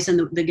guys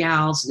and the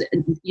gals,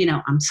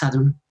 I'm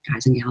Southern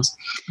guys and gals,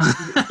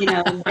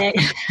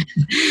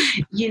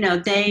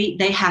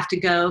 they have to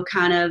go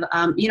kind of,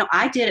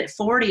 I did at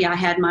 40, I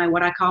had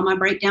what I call my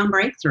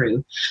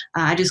breakthrough.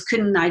 I just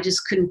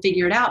couldn't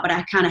figure it out, but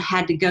I kind of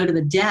had to go to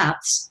the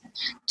depths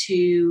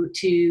to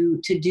do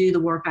the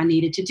work I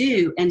needed to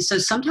do. And so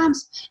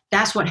sometimes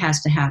that's what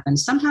has to happen.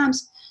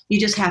 Sometimes, You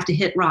just have to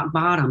hit rock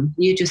bottom.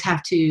 You just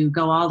have to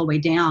go all the way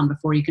down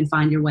before you can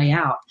find your way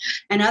out.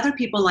 And other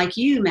people like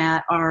you,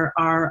 Matt, are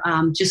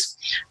just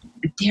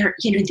there.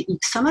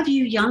 Some of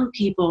you young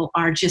people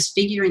are just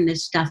figuring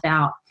this stuff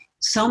out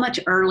so much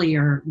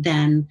earlier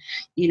than,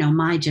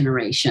 my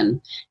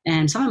generation.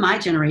 And some of my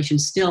generation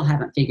still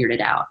haven't figured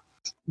it out.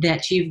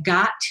 That you've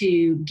got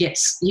to get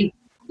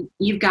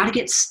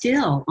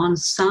still on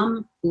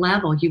some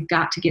level. You've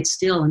got to get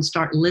still and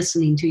start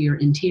listening to your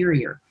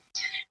interior.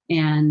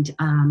 And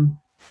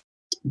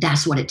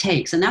that's what it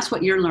takes. And that's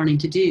what you're learning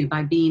to do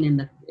by being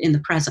in the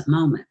present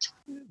moment.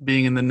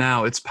 Being in the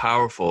now. It's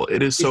powerful.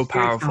 It is so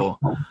powerful.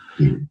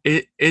 Yeah.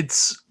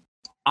 It's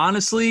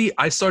honestly,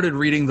 I started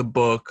reading the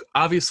book.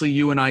 Obviously,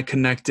 you and I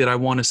connected, I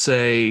want to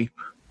say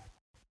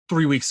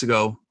 3 weeks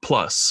ago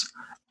plus.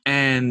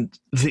 And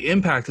the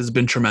impact has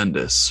been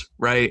tremendous,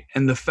 right?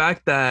 And the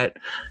fact that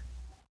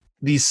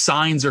these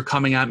signs are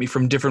coming at me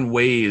from different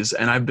ways,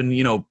 and I've been,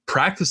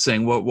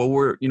 practicing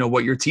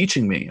what you're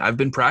teaching me. I've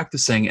been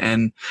practicing,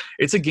 and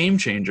it's a game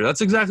changer. That's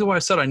exactly why I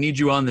said I need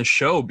you on this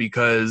show,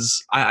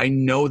 because I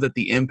know that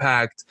the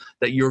impact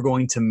that you're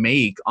going to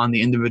make on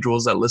the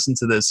individuals that listen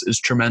to this is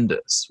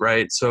tremendous,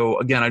 right? So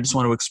again, I just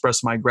want to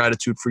express my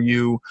gratitude for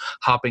you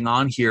hopping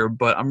on here,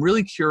 but I'm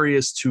really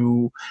curious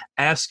to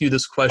ask you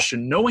this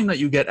question, knowing that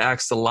you get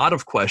asked a lot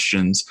of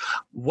questions.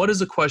 What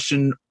is a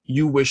question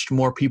you wished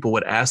more people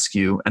would ask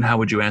you, and how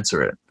would you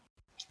answer it?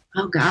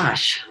 Oh,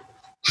 gosh.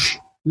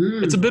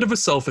 It's a bit of a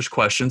selfish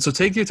question, so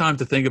take your time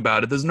to think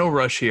about it. There's no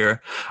rush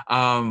here.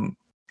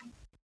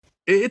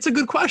 It's a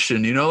good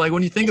question, like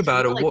when you think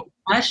about it. What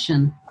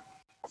question?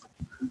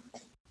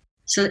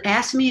 So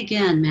ask me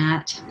again,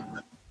 Matt.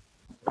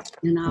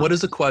 What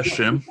is a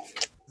question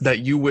that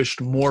you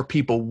wished more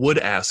people would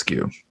ask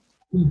you?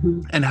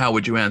 Mm-hmm. And how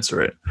would you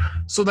answer it?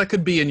 So that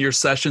could be in your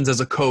sessions as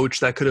a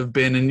coach. That could have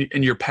been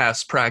in your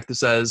past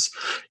practice as,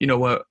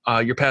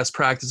 your past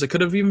practice. It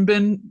could have even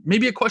been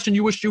maybe a question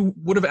you wish you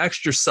would have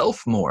asked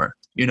yourself more,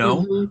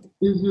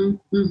 Mm-hmm,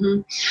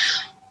 mm-hmm,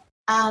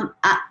 mm-hmm.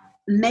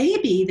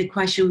 Maybe the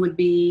question would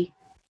be,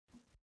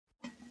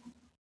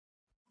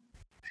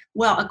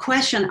 a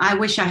question I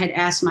wish I had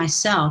asked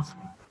myself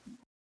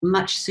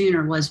much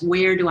sooner was,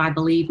 where do I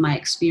believe my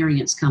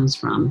experience comes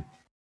from?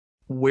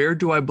 Where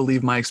do I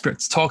believe my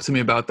experience? Talk to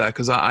me about that,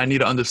 because I need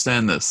to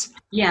understand this.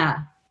 Yeah.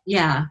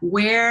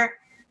 Where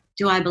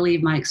do I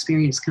believe my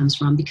experience comes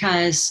from?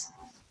 Because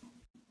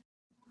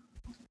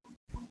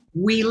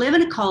we live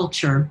in a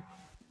culture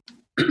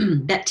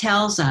that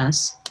tells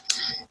us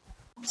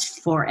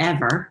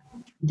forever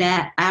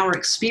that our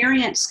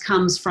experience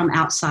comes from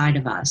outside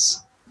of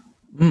us.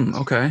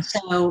 Okay.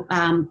 So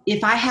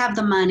if I have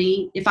the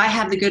money, if I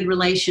have the good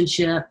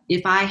relationship,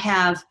 if I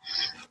have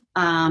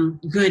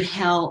good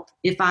health,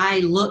 if I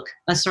look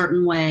a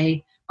certain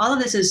way, all of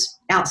this is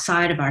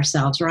outside of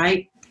ourselves,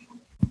 right?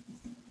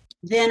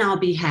 Then I'll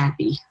be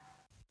happy.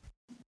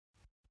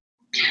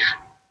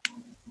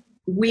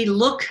 We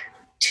look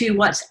to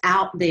what's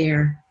out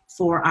there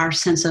for our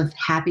sense of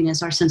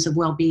happiness, our sense of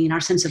well-being,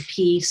 our sense of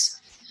peace.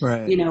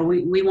 Right.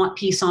 We want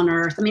peace on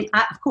earth. I mean,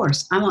 of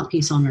course, I want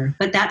peace on earth,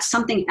 but that's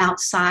something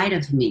outside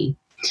of me.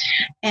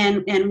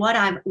 And what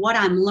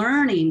I'm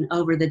learning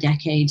over the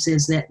decades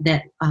is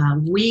that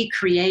we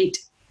create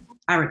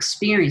our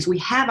experience. We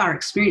have our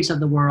experience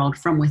of the world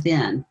from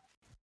within.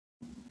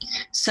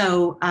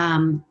 So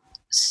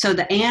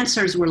the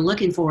answers we're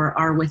looking for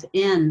are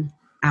within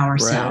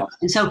ourselves.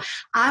 Right. And so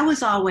I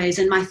was always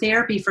in my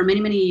therapy for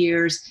many, many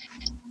years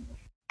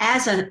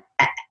as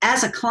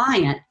a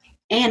client,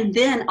 and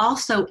then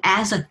also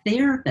as a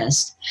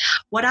therapist.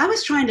 What I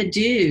was trying to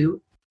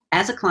do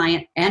as a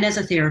client and as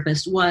a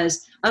therapist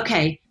was,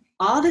 okay,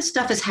 all this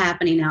stuff is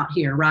happening out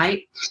here,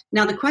 right?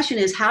 Now the question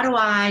is, how do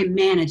I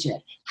manage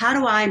it? How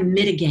do I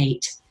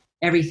mitigate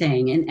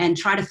everything and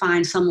try to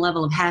find some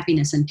level of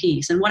happiness and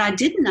peace? And what I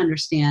didn't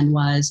understand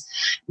was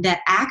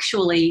that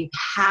actually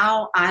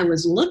how I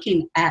was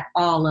looking at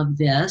all of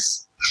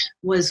this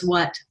was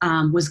what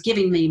was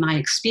giving me my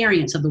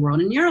experience of the world.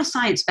 And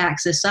neuroscience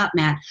backs this up,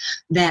 Matt,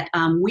 that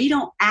we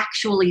don't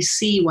actually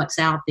see what's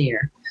out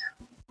there.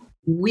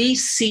 We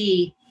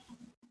see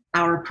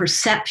our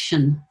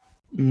perception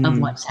of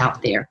what's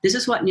out there. This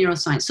is what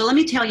neuroscience. So let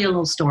me tell you a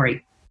little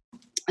story.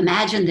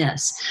 Imagine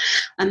this.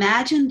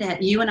 Imagine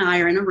that you and I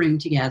are in a room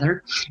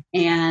together,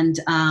 and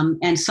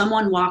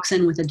someone walks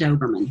in with a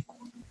Doberman.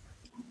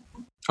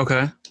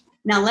 Okay.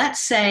 Now let's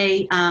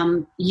say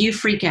you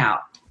freak out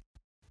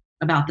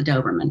about the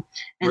Doberman,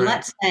 and right.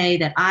 Let's say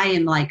that I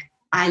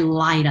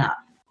light up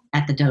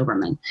at the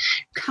Doberman.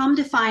 Come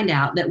to find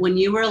out that when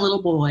you were a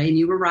little boy and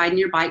you were riding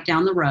your bike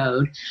down the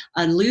road,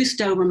 a loose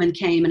Doberman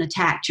came and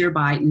attacked your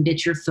bike and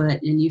bit your foot,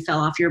 and you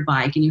fell off your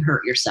bike and you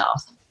hurt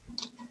yourself.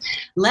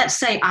 Let's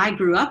say I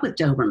grew up with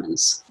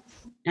Dobermans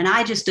and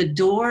I just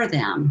adore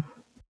them.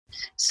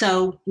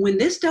 So when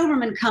this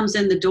Doberman comes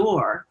in the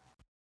door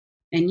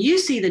and you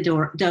see the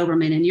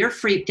Doberman and you're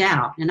freaked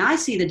out, and I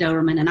see the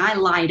Doberman and I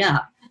light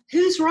up,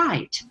 who's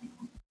right?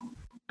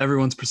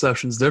 Everyone's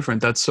perception is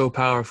different. That's so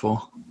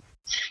powerful.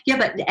 Yeah,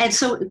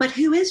 but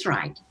who is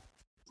right?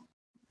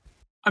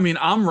 I mean,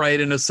 I'm right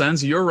in a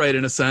sense. You're right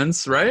in a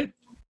sense, right?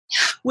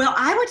 Well,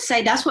 I would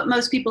say that's what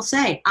most people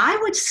say. I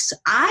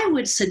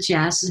would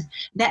suggest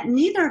that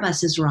neither of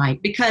us is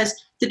right, because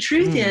the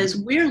truth is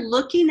we're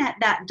looking at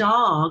that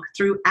dog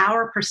through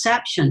our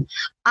perception.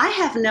 I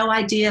have no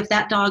idea if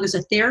that dog is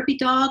a therapy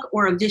dog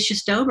or a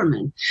vicious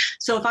Doberman.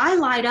 So if I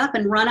light up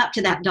and run up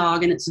to that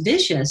dog and it's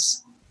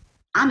vicious,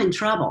 I'm in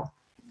trouble.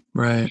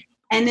 Right.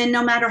 And then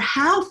no matter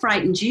how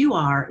frightened you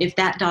are, if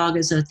that dog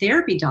is a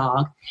therapy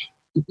dog,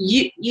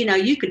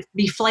 you could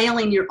be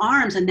flailing your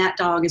arms and that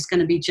dog is going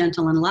to be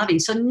gentle and loving.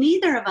 So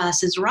neither of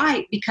us is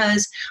right,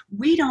 because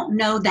we don't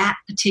know that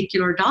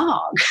particular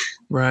dog.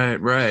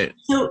 Right.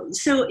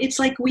 So it's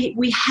like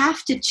we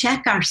have to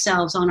check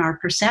ourselves on our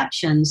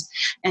perceptions,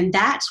 and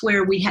that's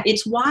where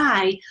it's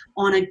why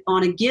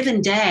on a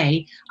given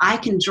day I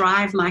can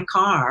drive my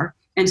car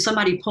and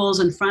somebody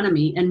pulls in front of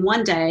me, and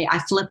one day I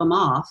flip them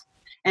off,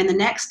 and the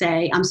next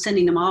day I'm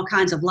sending them all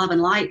kinds of love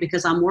and light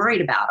because I'm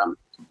worried about them.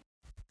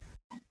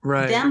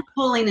 Right. Them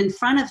pulling in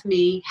front of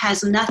me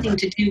has nothing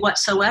to do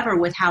whatsoever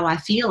with how I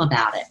feel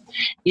about it.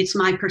 It's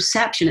my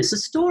perception. It's a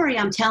story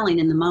I'm telling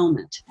in the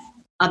moment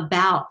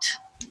about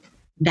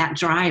that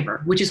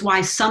driver, which is why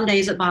some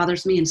days it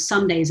bothers me and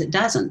some days it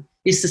doesn't.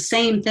 It's the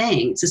same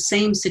thing. It's the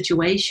same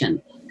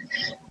situation.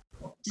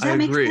 Does that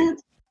make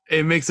sense?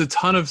 It makes a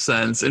ton of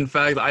sense. In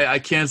fact, I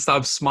can't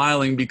stop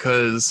smiling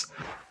because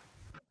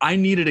I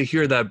needed to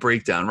hear that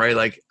breakdown, right?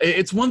 Like,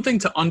 it's one thing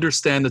to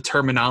understand the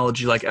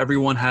terminology, like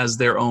everyone has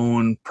their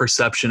own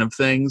perception of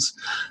things,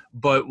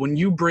 but when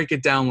you break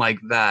it down like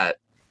that,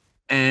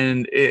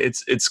 and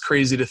it's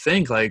crazy to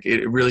think, like,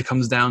 it really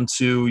comes down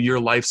to your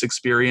life's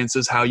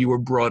experiences, how you were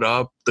brought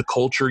up, the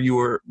culture you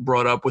were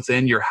brought up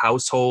within, your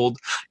household,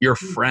 your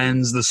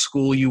friends, the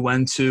school you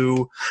went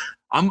to.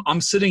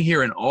 I'm sitting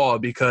here in awe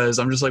because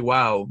I'm just like,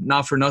 wow,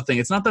 not for nothing.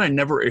 It's not that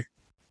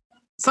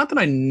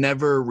I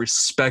never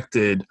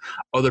respected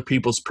other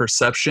people's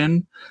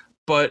perception,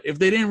 but if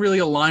they didn't really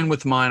align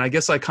with mine, I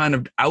guess I kind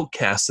of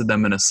outcasted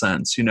them in a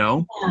sense, you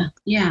know?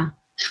 Yeah.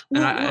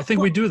 And I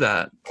think we do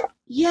that.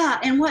 Yeah,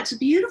 and what's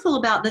beautiful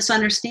about this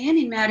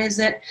understanding, Matt, is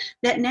that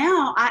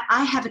now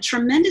I have a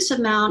tremendous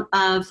amount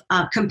of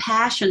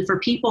compassion for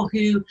people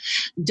who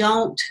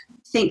don't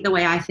think the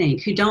way I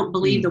think, who don't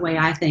believe the way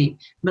I think,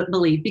 but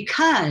believe.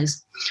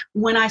 Because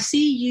when I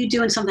see you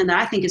doing something that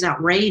I think is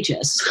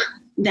outrageous,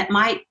 that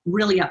might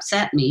really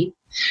upset me,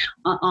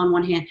 on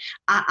one hand,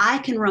 I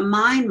can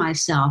remind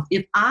myself,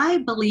 if I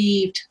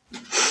believed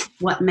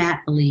what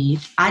Matt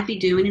believed, I'd be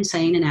doing and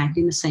saying and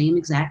acting the same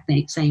exact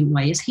thing, same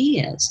way as he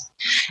is.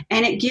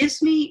 And it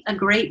gives me a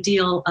great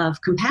deal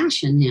of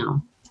compassion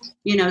now.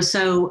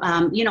 So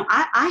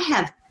I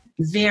have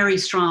very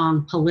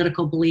strong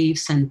political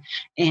beliefs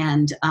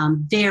and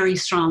very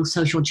strong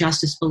social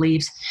justice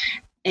beliefs.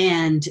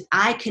 And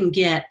I can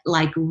get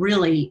like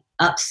really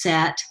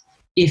upset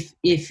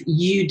if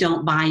you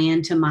don't buy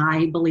into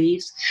my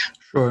beliefs.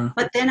 Sure.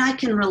 But then I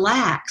can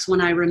relax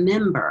when I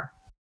remember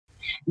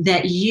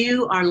that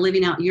you are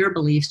living out your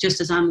beliefs just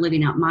as I'm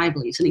living out my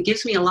beliefs. And it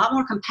gives me a lot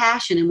more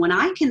compassion. And when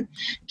I can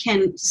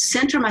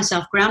center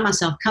myself, ground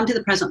myself, come to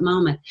the present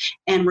moment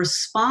and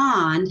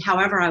respond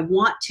however I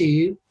want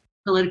to,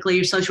 politically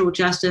or social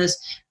justice,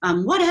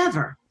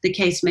 whatever the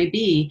case may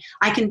be,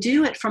 I can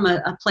do it from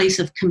a place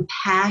of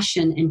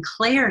compassion and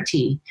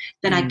clarity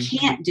that I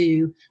can't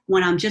do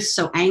when I'm just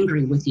so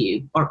angry with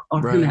you or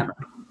whomever.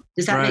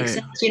 Does that make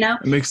sense?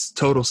 It makes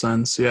total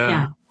sense.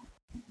 Yeah.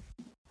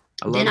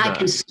 I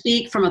can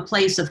speak from a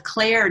place of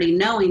clarity,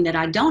 knowing that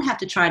I don't have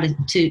to try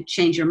to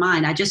change your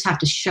mind. I just have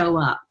to show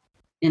up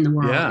in the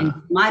world and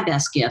my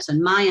best gifts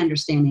and my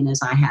understanding as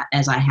I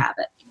have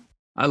it.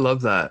 I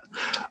love that.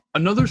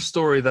 Another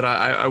story that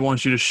I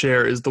want you to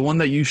share is the one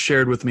that you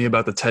shared with me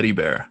about the teddy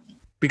bear,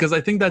 because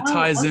I think that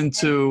ties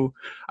into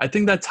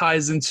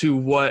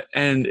what,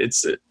 and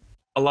it's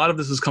a lot of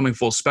this is coming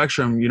full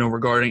spectrum,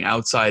 regarding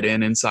outside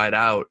in, inside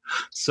out.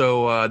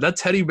 So that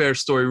teddy bear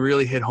story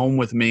really hit home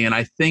with me. And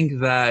I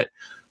think that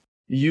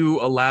you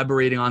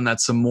elaborating on that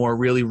some more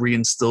really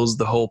reinstills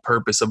the whole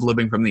purpose of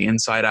living from the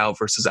inside out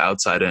versus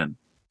outside in.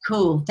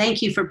 Cool.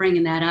 Thank you for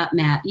bringing that up,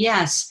 Matt.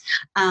 Yes.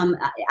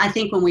 I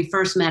think when we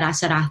first met, I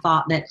said I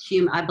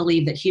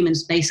believe that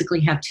humans basically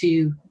have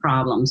two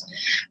problems.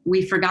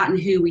 We've forgotten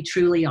who we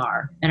truly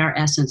are at our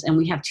essence, and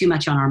we have too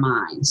much on our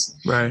minds.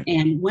 Right.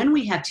 And when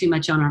we have too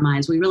much on our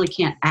minds, we really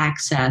can't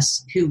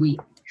access who we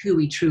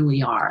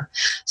truly are.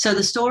 So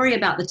the story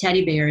about the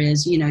teddy bear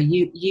is, you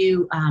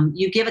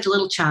give a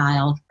little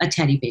child a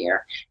teddy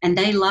bear and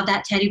they love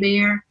that teddy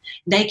bear.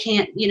 They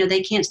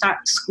can't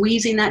start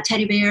squeezing that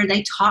teddy bear.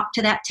 They talk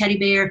to that teddy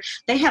bear.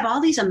 They have all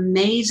these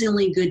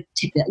amazingly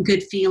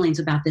good feelings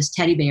about this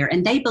teddy bear.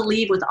 And they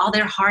believe with all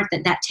their heart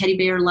that teddy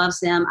bear loves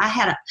them.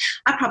 I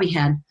probably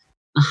had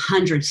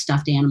 100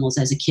 stuffed animals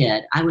as a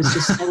kid. I was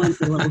just so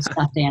into little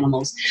stuffed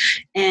animals.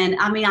 And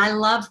I mean, I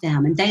loved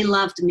them and they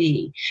loved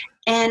me.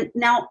 And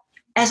now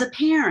as a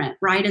parent,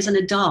 right, as an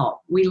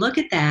adult, we look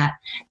at that.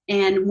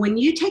 And when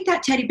you take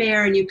that teddy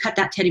bear and you cut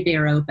that teddy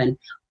bear open,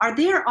 are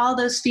there all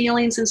those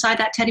feelings inside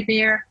that teddy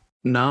bear?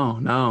 No,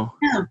 no.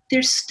 No,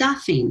 there's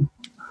stuffing.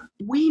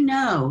 We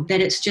know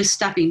that it's just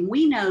stuffing.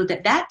 We know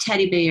that that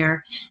teddy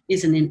bear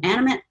is an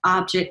inanimate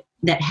object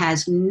that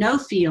has no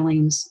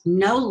feelings,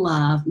 no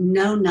love,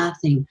 no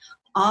nothing.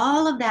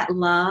 All of that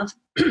love,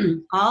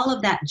 all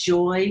of that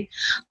joy,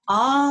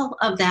 all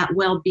of that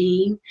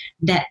well-being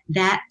that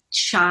that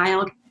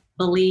child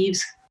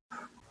believes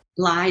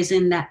lies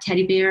in that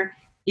teddy bear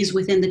is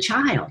within the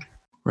child.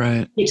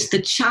 Right. It's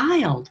the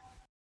child.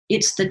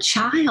 It's the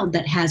child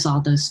that has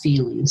all those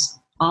feelings,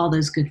 all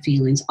those good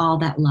feelings, all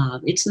that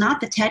love. It's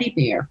not the teddy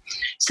bear.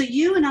 So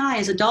you and I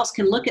as adults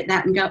can look at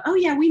that and go, oh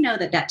yeah, we know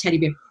that teddy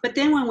bear. But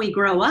then when we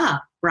grow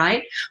up,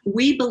 right,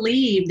 we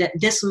believe that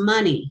this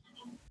money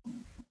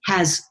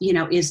has,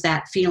 is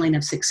that feeling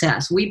of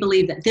success. We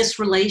believe that this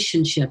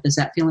relationship is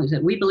that feeling.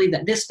 That we believe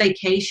that this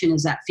vacation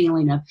is that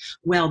feeling of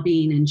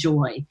well-being and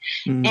joy.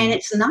 And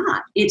it's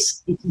not.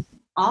 It's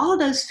all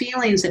those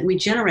feelings that we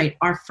generate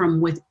are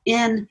from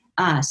within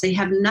us. They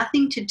have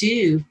nothing to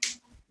do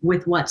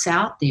with what's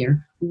out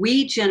there.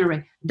 We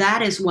generate.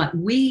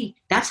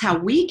 That's how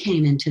we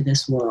came into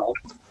this world.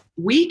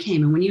 We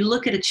came in. When you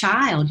look at a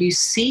child, you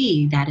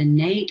see that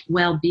innate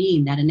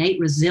well-being, that innate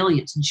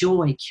resilience,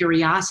 joy,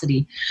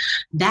 curiosity.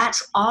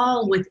 That's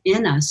all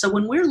within us. So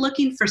when we're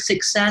looking for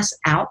success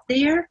out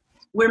there,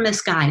 we're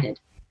misguided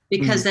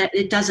because that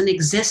it doesn't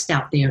exist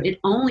out there. It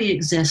only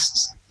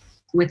exists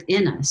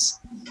within us.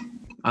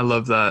 I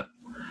love that.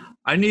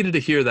 I needed to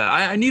hear that.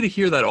 I need to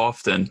hear that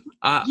often.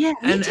 Yeah,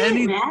 me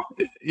too, Matt.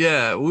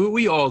 Yeah,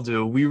 we all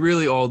do. We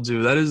really all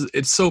do.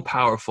 It's so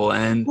powerful.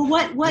 And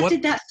well, what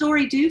did that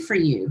story do for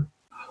you?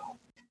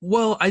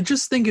 Well, I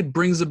just think it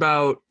brings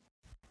about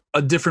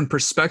a different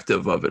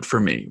perspective of it for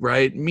me,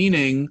 right?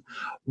 Meaning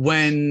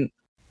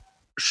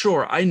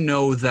sure, I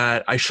know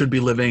that I should be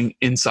living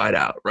inside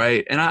out,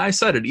 right? And I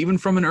said it, even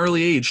from an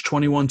early age,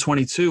 21,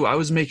 22, I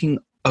was making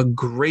a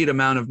great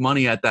amount of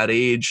money at that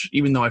age.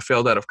 Even though I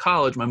failed out of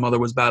college, my mother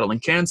was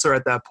battling cancer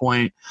at that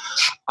point.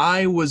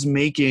 I was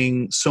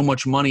making so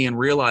much money and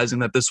realizing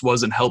that this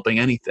wasn't helping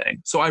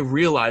anything. So I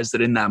realized it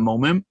in that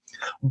moment.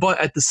 But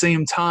at the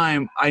same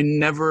time, I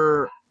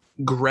never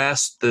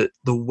grasped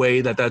the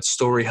way that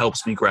story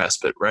helps me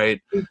grasp it,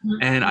 right? Mm-hmm.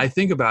 And I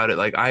think about it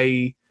like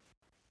I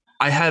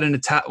had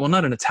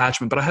not an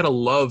attachment, but I had a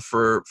love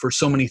for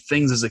so many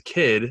things as a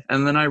kid.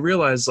 And then I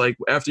realized, like,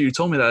 after you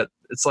told me that,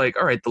 it's like,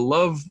 all right, the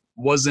love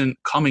wasn't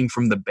coming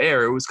from the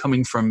bear. It was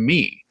coming from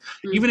me.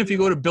 Mm-hmm. Even if you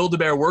go to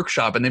Build-A-Bear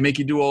Workshop and they make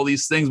you do all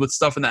these things with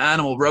stuff in the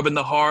animal, rubbing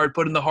the heart,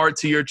 putting the heart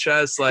to your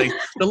chest, like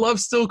the love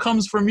still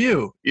comes from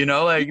you,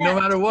 like no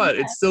matter what,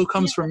 it still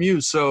comes from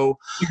you. So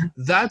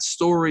that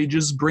story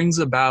just brings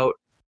about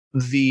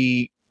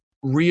the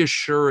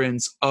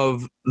reassurance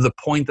of the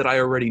point that I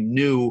already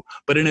knew,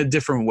 but in a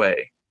different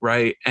way.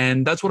 Right.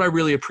 And that's what I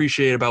really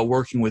appreciate about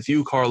working with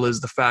you, Carla,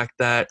 is the fact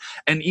that,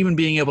 and even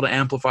being able to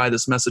amplify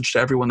this message to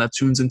everyone that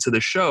tunes into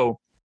the show,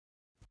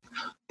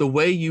 the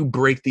way you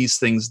break these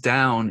things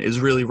down is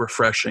really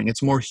refreshing.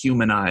 It's more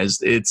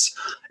humanized, it's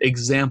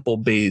example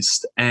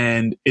based,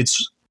 and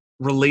it's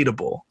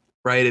relatable,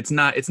 right? It's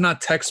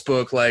not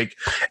textbook like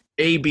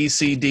A, B,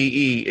 C, D,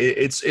 E.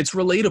 It's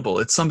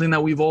relatable. It's something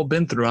that we've all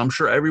been through. I'm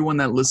sure everyone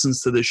that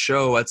listens to this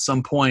show at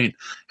some point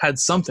had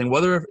something,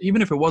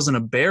 even if it wasn't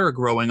a bear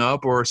growing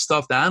up or a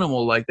stuffed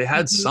animal, like they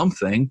had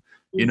something,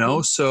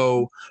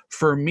 So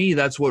for me,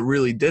 that's what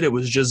really did it,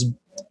 was just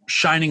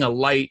shining a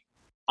light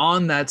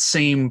on that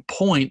same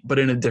point, but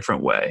in a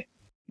different way,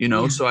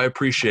 So I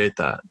appreciate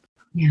that.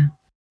 Yeah.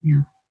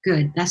 Yeah.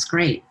 Good. That's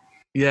great.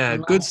 Yeah.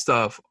 Good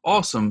stuff.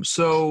 Awesome.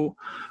 So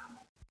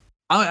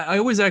I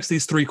always ask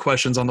these 3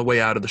 questions on the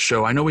way out of the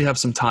show. I know we have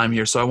some time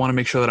here, so I want to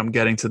make sure that I'm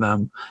getting to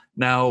them.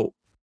 Now,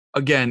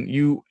 again,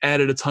 you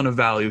added a ton of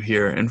value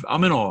here, and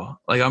I'm in awe.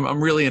 Like,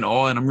 I'm really in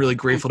awe, and I'm really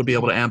grateful to be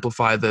able to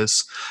amplify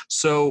this.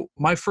 So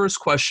my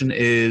first question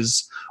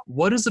is,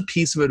 what is a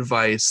piece of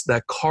advice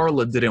that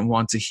Carla didn't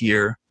want to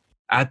hear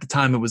at the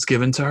time it was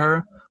given to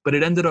her, but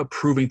it ended up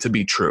proving to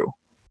be true?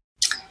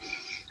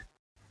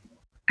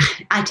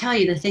 I tell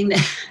you, the thing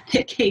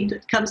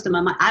that comes to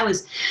my mind, I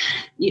was,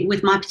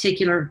 with my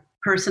particular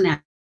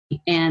personality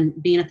and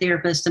being a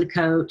therapist and a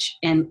coach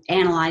and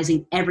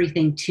analyzing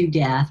everything to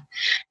death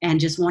and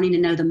just wanting to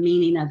know the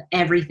meaning of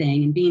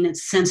everything and being a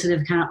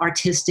sensitive kind of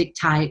artistic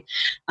type.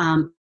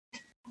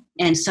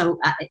 And so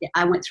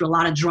I went through a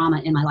lot of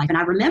drama in my life. And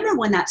I remember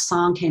when that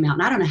song came out,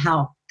 and I don't know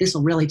how, this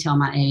will really tell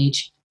my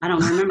age. I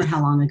don't remember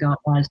how long ago it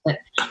was, but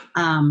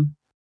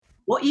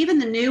well, even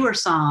the newer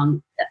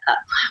song,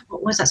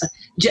 what was that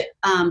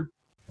song?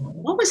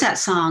 What was that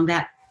song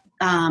that,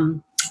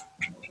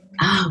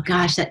 oh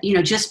gosh, that,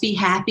 Just Be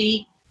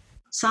Happy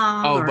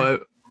song?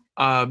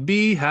 But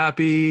Be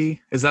Happy.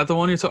 Is that the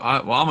one you're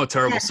talking? Well, I'm a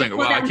terrible singer.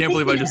 Wow, I can't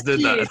believe I just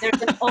did that.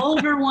 There's an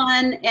older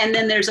one, and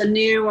then there's a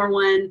newer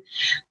one.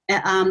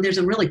 There's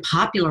a really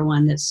popular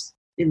one that's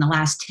in the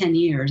last 10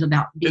 years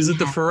about being Is it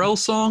the happy. Pharrell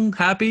song,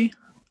 Happy?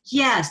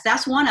 Yes,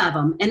 that's one of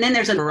them. And then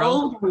there's an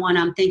older one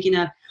I'm thinking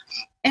of.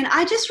 And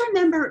I just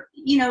remember,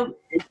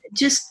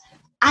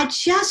 I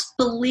just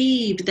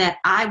believed that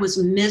I was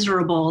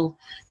miserable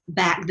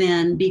back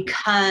then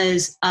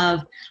because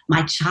of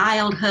my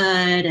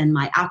childhood and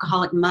my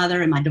alcoholic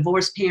mother and my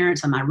divorced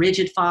parents and my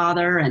rigid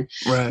father. And,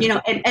 Right. you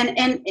know,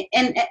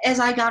 and as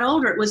I got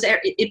older, it was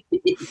there,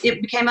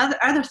 it became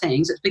other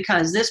things. It's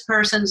because this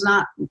person's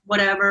not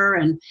whatever.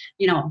 And,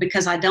 you know,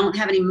 because I don't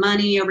have any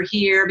money over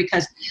here,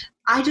 because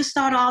I just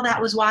thought all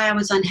that was why I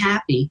was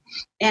unhappy.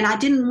 And I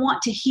didn't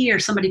want to hear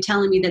somebody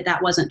telling me that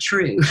that wasn't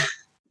true.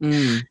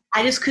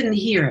 I just couldn't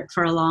hear it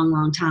for a long,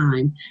 long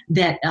time,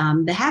 that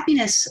the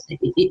happiness,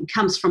 it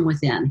comes from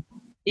within.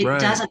 It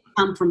Right. doesn't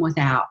come from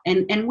without.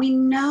 And we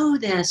know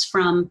this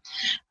from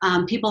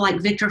people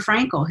like Viktor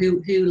Frankl,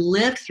 who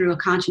lived through a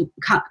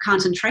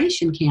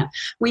concentration camp.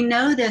 We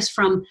know this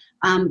from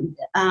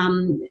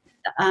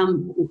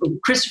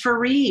Christopher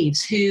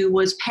Reeves, who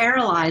was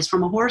paralyzed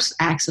from a horse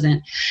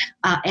accident,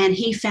 and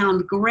he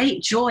found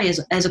great joy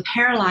as a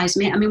paralyzed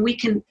man. I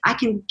mean, I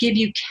can give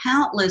you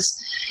countless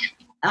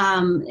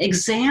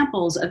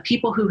examples of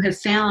people who have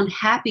found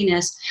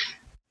happiness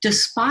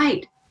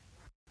despite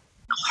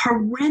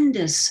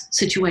horrendous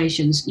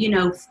situations. You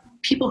know,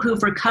 people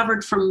who've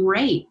recovered from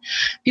rape,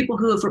 people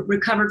who have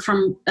recovered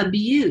from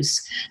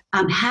abuse.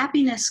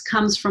 Happiness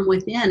comes from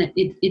within.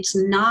 It's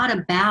not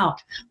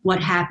about what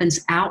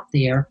happens out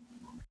there.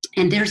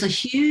 And there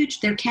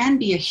can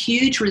be a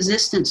huge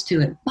resistance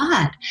to it,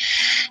 but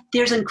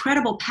there's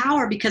incredible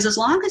power, because as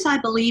long as I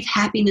believe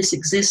happiness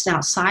exists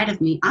outside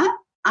of me,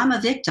 I'm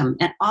a victim,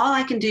 and all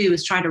I can do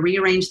is try to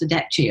rearrange the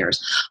deck chairs.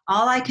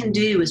 All I can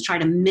do is try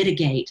to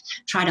mitigate,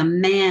 try to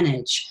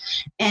manage.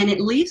 And it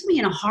leaves me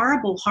in a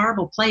horrible,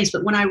 horrible place.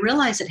 But when I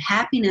realize that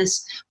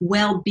happiness,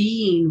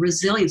 well-being,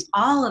 resilience,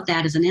 all of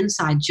that is an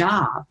inside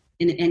job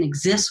and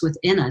exists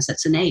within us,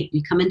 that's innate.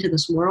 You come into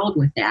this world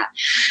with that,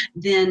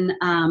 then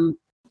I'm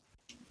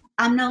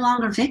no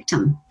longer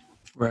victim.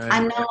 Right.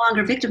 I'm no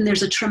longer a victim.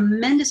 There's a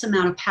tremendous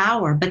amount of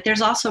power, but there's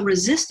also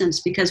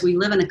resistance, because we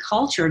live in a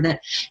culture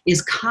that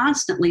is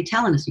constantly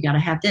telling us, you got to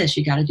have this,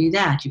 you got to do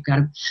that, you've got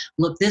to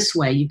look this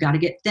way, you've got to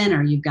get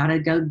thinner, you've got to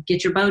go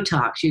get your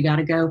Botox, you got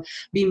to go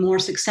be more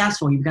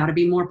successful, you've got to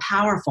be more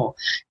powerful.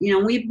 You know,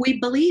 we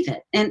believe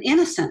it, and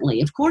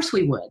innocently, of course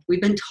we would.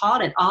 We've been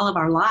taught it all of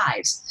our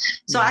lives.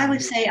 So I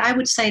would say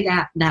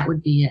that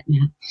would be it,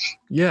 man.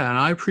 Yeah, and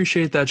I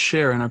appreciate that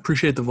share, and I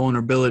appreciate the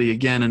vulnerability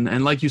again.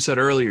 And like you said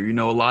earlier, you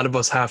know, a lot of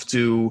us have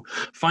to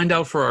find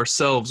out for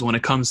ourselves when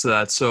it comes to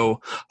that. So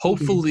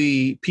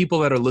hopefully people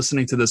that are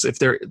listening to this, if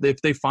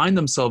they find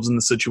themselves in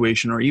the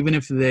situation, or even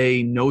if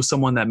they know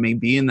someone that may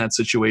be in that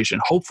situation,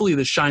 hopefully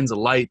this shines a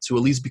light to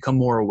at least become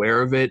more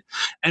aware of it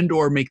and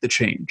or make the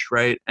change,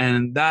 right?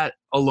 And that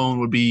alone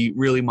would be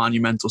really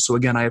monumental. So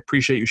again, I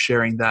appreciate you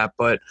sharing that.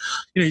 But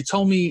you know, you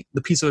told me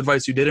the piece of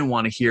advice you didn't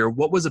want to hear.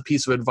 What was a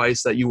piece of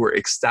advice that you were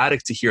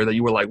ecstatic to hear, that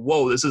you were like,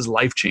 whoa, this is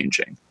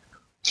life-changing?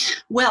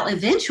 Well,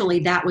 eventually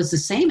that was the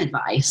same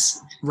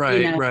advice. Right,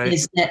 you know,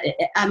 right.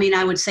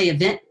 I would say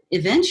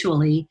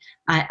eventually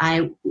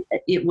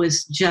it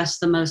was just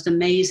the most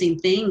amazing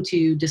thing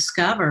to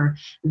discover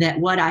that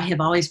what I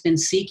have always been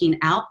seeking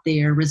out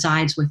there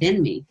resides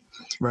within me.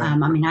 Right.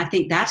 I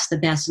think that's the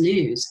best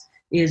news,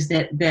 is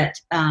that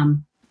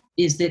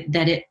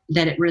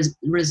it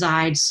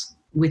resides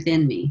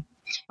within me.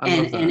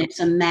 And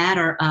it's a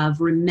matter of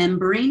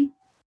remembering.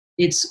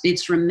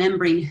 It's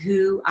remembering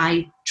who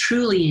I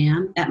truly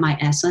am at my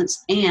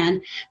essence,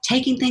 and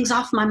taking things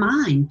off my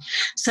mind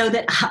so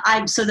that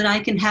I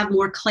can have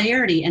more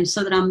clarity, and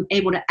so that I'm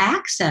able to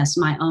access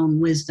my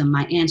own wisdom,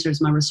 my answers,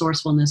 my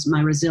resourcefulness,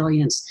 my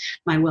resilience,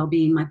 my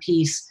well-being, my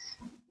peace,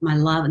 my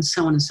love, and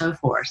so on and so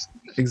forth.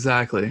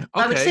 Exactly. Okay,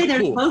 I would say they're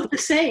cool. both the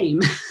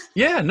same.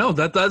 Yeah, no,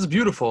 that's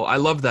beautiful. I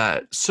love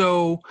that.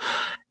 So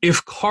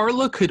if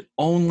Carla could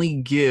only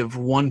give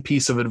one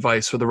piece of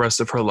advice for the rest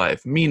of her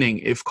life, meaning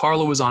if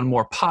Carla was on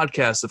more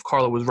podcasts, if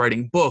Carla was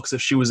writing books,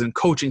 if she was in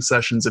coaching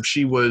sessions, if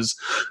she was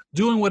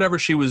doing whatever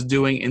she was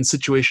doing in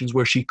situations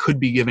where she could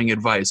be giving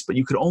advice, but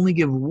you could only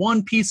give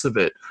one piece of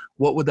it,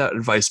 what would that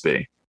advice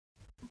be?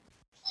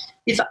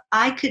 If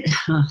I could,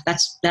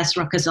 that's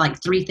rough, because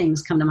like three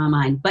things come to my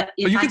mind. But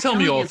you can tell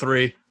me all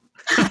three.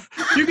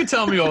 You can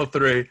tell me all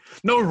three.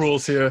 No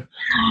rules here.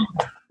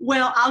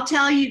 Well, I'll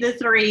tell you the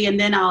three, and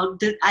then I'll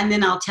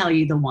tell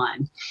you the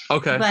one.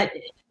 Okay. But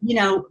you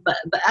know, but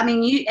I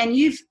mean,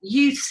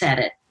 you've said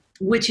it,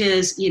 which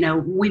is, you know,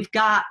 we've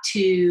got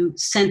to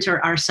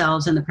center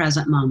ourselves in the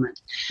present moment.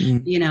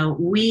 Mm. You know,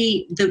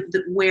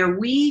 where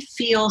we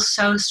feel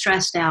so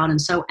stressed out and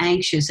so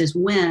anxious is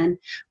when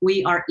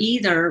we are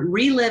either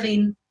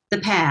reliving the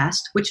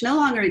past, which no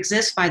longer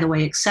exists, by the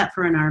way, except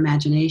for in our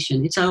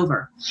imagination. It's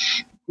over.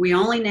 We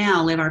only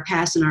now live our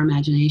past in our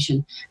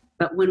imagination.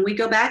 But when we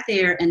go back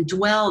there and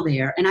dwell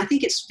there, and I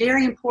think it's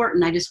very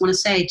important, I just want to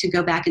say, to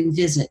go back and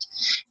visit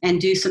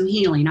and do some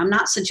healing. I'm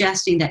not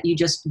suggesting that you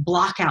just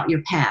block out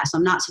your past.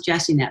 I'm not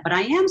suggesting that, but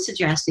I am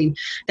suggesting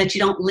that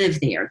you don't live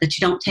there, that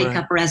you don't take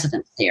up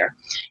residence there.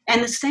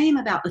 And the same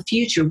about the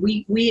future.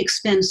 We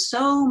expend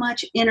so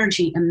much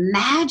energy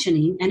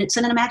imagining, and it's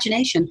an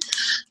imagination,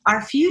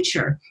 our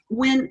future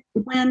when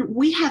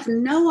we have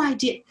no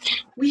idea.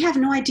 We have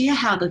no idea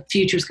how the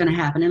future is going to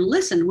happen. And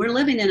listen, we're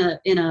living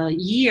in a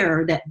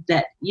year that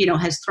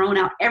has thrown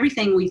out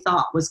everything we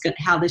thought was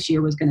how this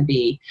year was going to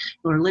be.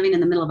 We're living in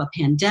the middle of a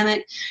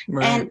pandemic,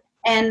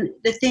 and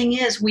the thing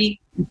is,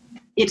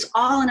 it's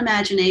all an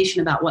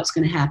imagination about what's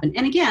going to happen.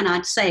 And again,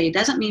 I'd say it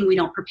doesn't mean we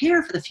don't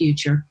prepare for the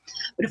future,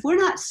 but if we're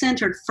not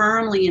centered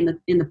firmly in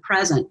the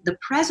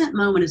present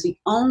moment is the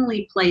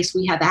only place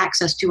we have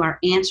access to our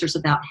answers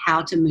about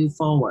how to move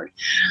forward.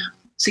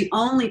 It's the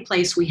only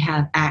place we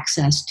have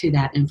access to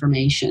that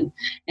information.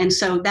 And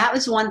so that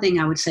was one thing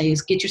I would say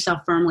is get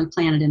yourself firmly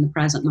planted in the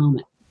present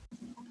moment.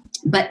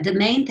 But the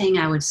main thing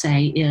I would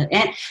say is,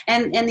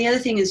 and the other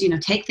thing is,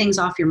 take things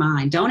off your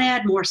mind. Don't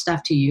add more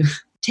stuff to you.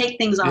 Take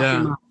things off your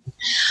mind.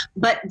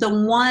 But the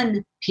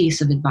one piece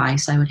of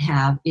advice I would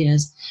have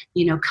is,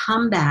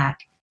 come back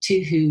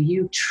to who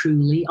you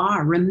truly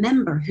are.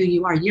 Remember who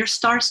you are, your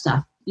star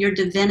stuff, your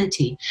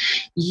divinity.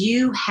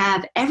 You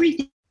have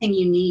everything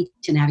you need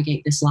to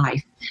navigate this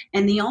life.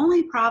 And the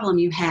only problem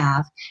you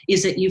have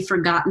is that you've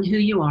forgotten who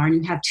you are and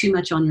you have too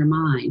much on your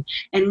mind.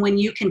 And when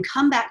you can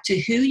come back to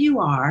who you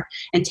are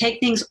and take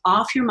things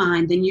off your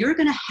mind, then you're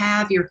going to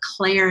have your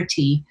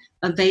clarity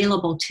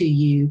available to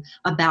you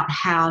about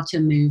how to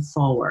move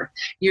forward.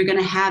 You're going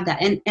to have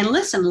that. And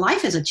listen,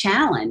 life is a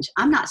challenge.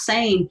 I'm not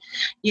saying,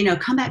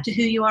 come back to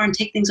who you are and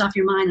take things off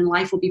your mind and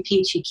life will be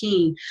peachy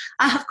keen.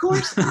 Of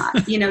course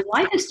not.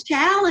 Life is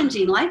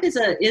challenging. Life is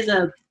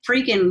a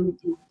freaking,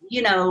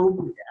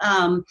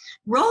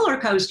 roller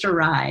coaster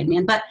ride,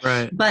 man. But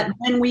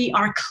when we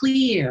are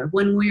clear,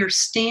 when we are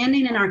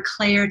standing in our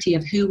clarity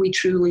of who we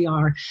truly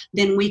are,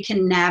 then we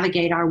can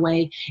navigate our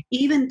way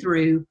even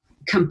through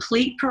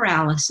complete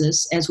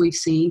paralysis, as we've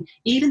seen,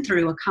 even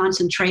through a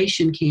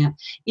concentration camp,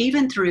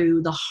 even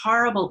through the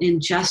horrible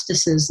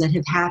injustices that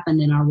have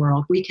happened in our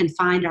world. We can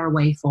find our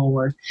way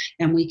forward,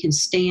 and we can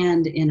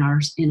stand in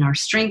our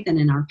strength and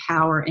in our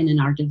power and in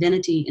our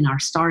divinity, in our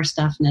star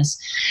stuffness,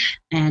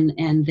 and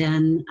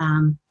then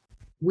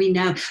we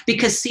know,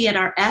 because see, at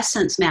our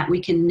essence, Matt, we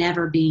can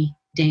never be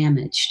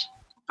damaged.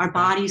 Our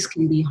bodies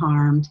can be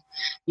harmed.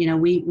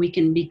 We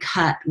can be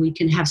cut. We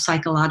can have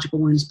psychological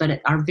wounds. But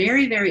at our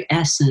very, very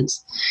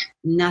essence,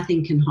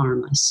 nothing can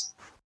harm us.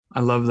 I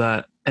love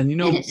that. And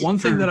one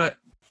thing that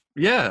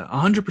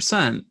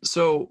 100%.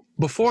 So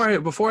before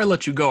I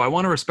let you go, I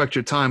want to respect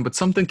your time, but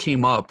something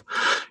came up,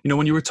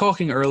 when you were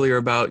talking earlier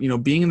about,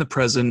 being in the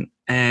present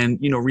and,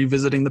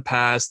 revisiting the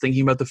past,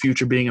 thinking about the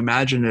future, being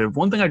imaginative.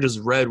 One thing I just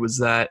read was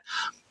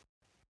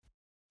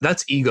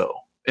that's ego.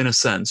 In a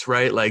sense,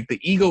 right? Like the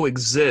ego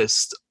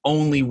exists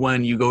only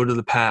when you go to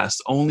the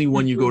past, only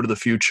when you go to the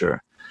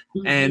future.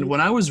 Mm-hmm. And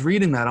when I was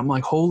reading that, I'm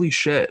like, holy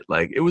shit.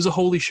 Like it was a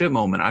holy shit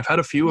moment. I've had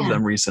a few of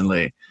them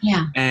recently.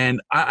 Yeah.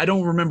 And I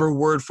don't remember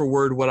word for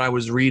word what I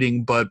was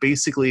reading, but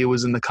basically it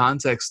was in the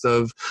context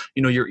of,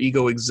 your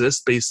ego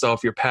exists based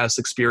off your past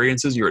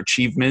experiences, your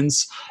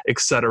achievements,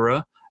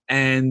 etc.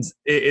 And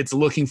it's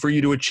looking for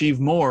you to achieve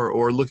more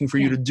or looking for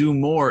you to do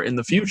more in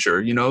the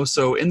future,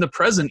 So in the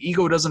present,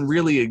 ego doesn't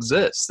really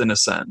exist in a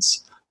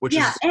sense, which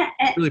is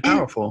really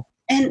powerful.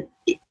 And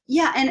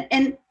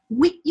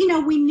we,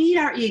 we need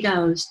our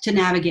egos to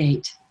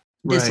navigate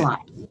this life,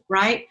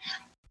 right?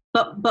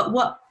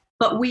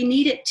 But we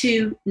need it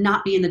to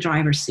not be in the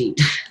driver's seat.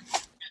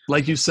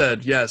 Like you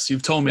said, yes,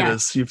 you've told me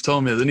this. You've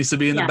told me this. It needs to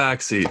be in the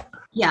back seat.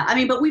 Yeah,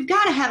 but we've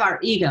got to have our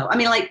ego.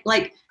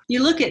 Like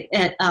you look at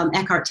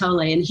Eckhart Tolle,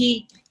 and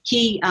he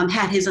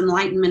had his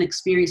enlightenment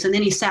experience, and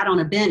then he sat on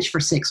a bench for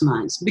 6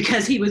 months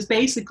because he was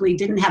basically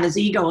didn't have his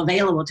ego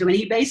available to him. And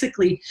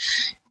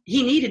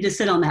he needed to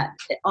sit on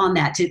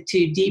that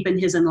to deepen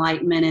his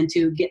enlightenment and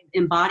to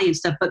embody and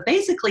stuff. But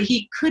basically,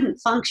 he couldn't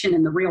function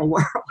in the real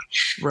world.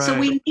 Right. So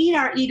we need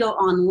our ego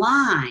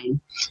online.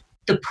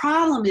 The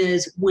problem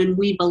is when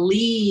we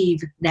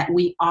believe that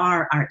we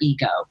are our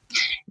ego,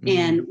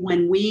 and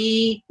when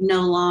we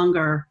no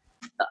longer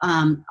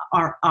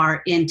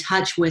are in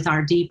touch with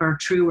our deeper,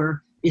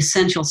 truer,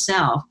 essential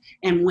self,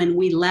 and when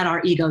we let our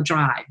ego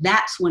drive,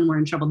 that's when we're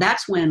in trouble.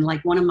 That's when,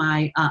 like one of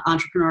my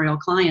entrepreneurial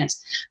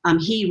clients,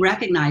 he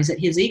recognized that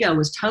his ego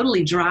was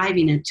totally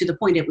driving it to the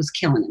point it was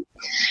killing him.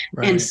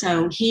 Right. And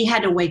so he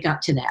had to wake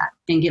up to that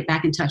and get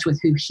back in touch with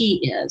who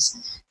he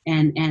is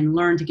and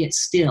learn to get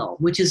still,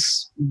 which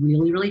is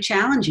really, really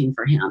challenging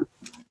for him.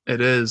 It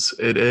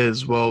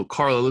is. Well,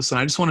 Carla, listen,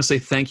 I just want to say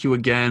thank you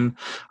again.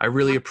 I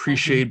really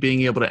appreciate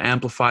being able to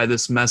amplify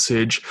this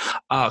message.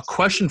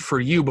 Question for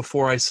you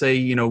before I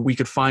say, we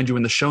could find you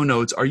in the show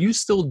notes. Are you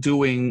still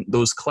doing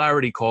those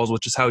clarity calls,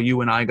 which is how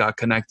you and I got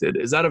connected?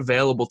 Is that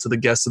available to the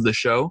guests of the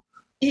show?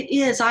 It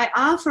is. I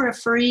offer a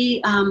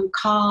free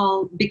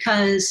call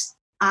because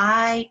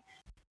I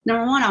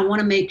number one, I want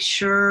to make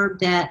sure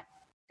that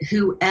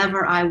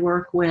whoever I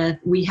work with,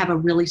 we have a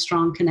really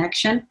strong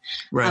connection.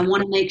 Right. I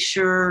want to make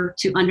sure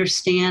to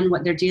understand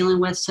what they're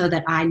dealing with so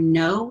that I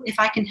know if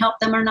I can help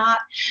them or not.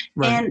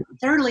 Right. And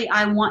thirdly,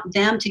 I want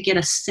them to get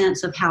a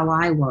sense of how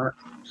I work.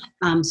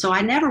 So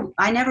I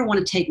never want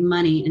to take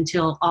money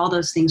until all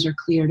those things are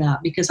cleared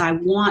up, because I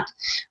want,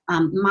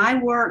 my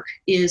work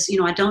is,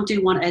 I don't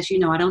do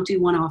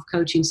one-off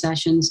coaching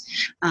sessions,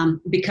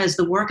 because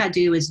the work I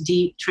do is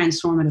deep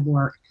transformative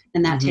work.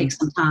 And that takes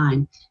some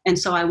time. And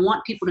so I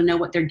want people to know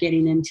what they're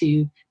getting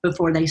into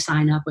before they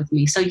sign up with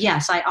me. So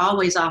yes, I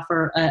always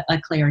offer a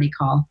clarity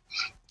call.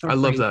 I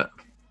love that.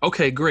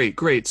 Okay,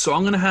 great. So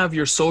I'm going to have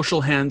your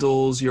social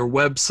handles, your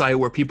website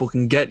where people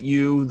can get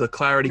you, the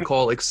clarity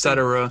call,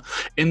 etc.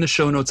 in the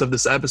show notes of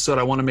this episode.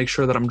 I want to make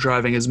sure that I'm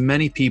driving as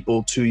many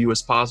people to you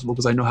as possible,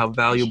 because I know how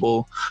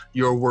valuable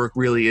your work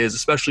really is,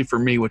 especially for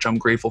me, which I'm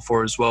grateful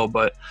for as well.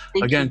 But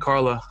again,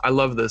 Carla, I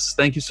love this.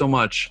 Thank you so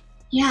much.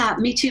 Yeah,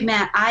 me too,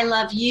 Matt. I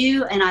love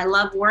you and I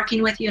love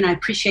working with you, and I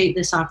appreciate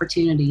this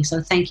opportunity.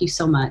 So thank you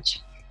so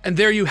much. And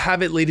there you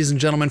have it, ladies and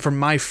gentlemen, from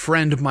my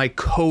friend, my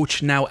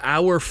coach, now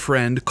our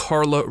friend,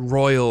 Carla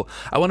Royal.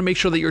 I want to make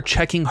sure that you're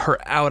checking her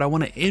out. I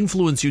want to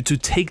influence you to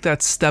take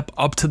that step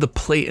up to the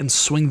plate and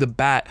swing the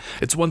bat.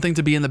 It's one thing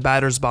to be in the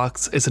batter's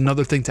box. It's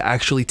another thing to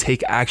actually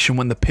take action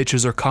when the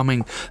pitches are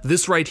coming.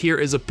 This right here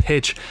is a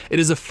pitch. It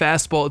is a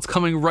fastball. It's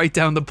coming right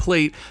down the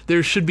plate.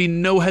 There should be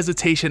no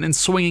hesitation in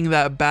swinging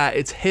that bat.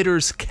 It's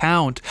hitters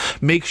count.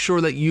 Make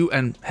sure that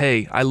and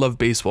hey, I love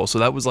baseball, so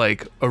that was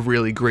like a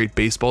really great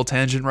baseball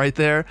tangent right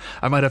there.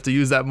 I might have to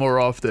use that more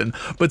often.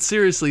 But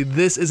seriously,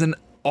 this is an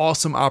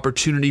awesome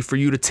opportunity for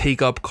you to take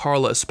up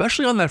Carla,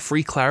 especially on that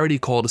free clarity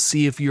call, to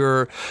see if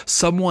you're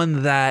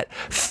someone that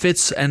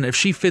fits and if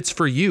she fits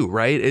for you,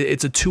 right?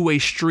 It's a two-way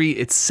street.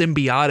 It's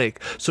symbiotic.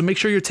 So make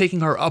sure you're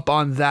taking her up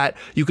on that.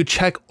 You could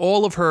check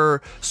all of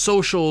her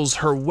socials,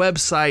 her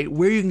website,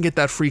 where you can get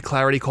that free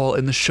clarity call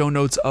in the show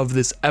notes of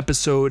this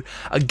episode.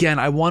 Again,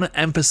 I want to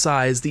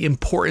emphasize the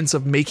importance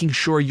of making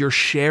sure you're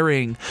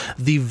sharing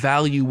the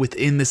value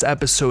within this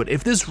episode.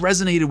 If this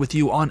resonated with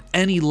you on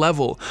any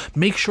level,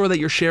 make sure that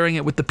you're sharing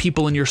it with the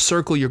people in your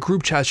circle, your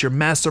group chats, your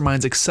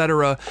masterminds,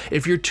 etc.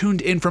 If you're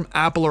tuned in from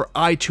Apple or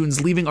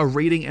iTunes, leaving a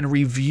rating and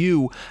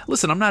review.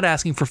 Listen, I'm not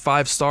asking for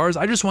 5 stars.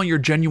 I just want your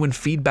genuine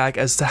feedback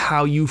as to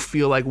how you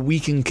feel like we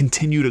can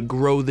continue to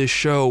grow this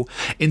show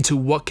into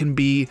what can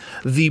be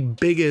the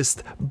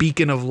biggest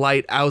beacon of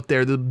light out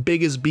there, the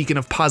biggest beacon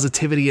of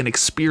positivity and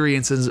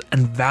experiences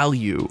and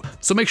value.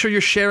 So make sure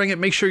you're sharing it.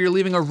 Make sure you're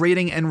leaving a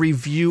rating and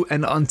review.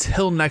 And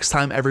until next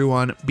time,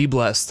 everyone, be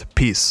blessed.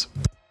 Peace.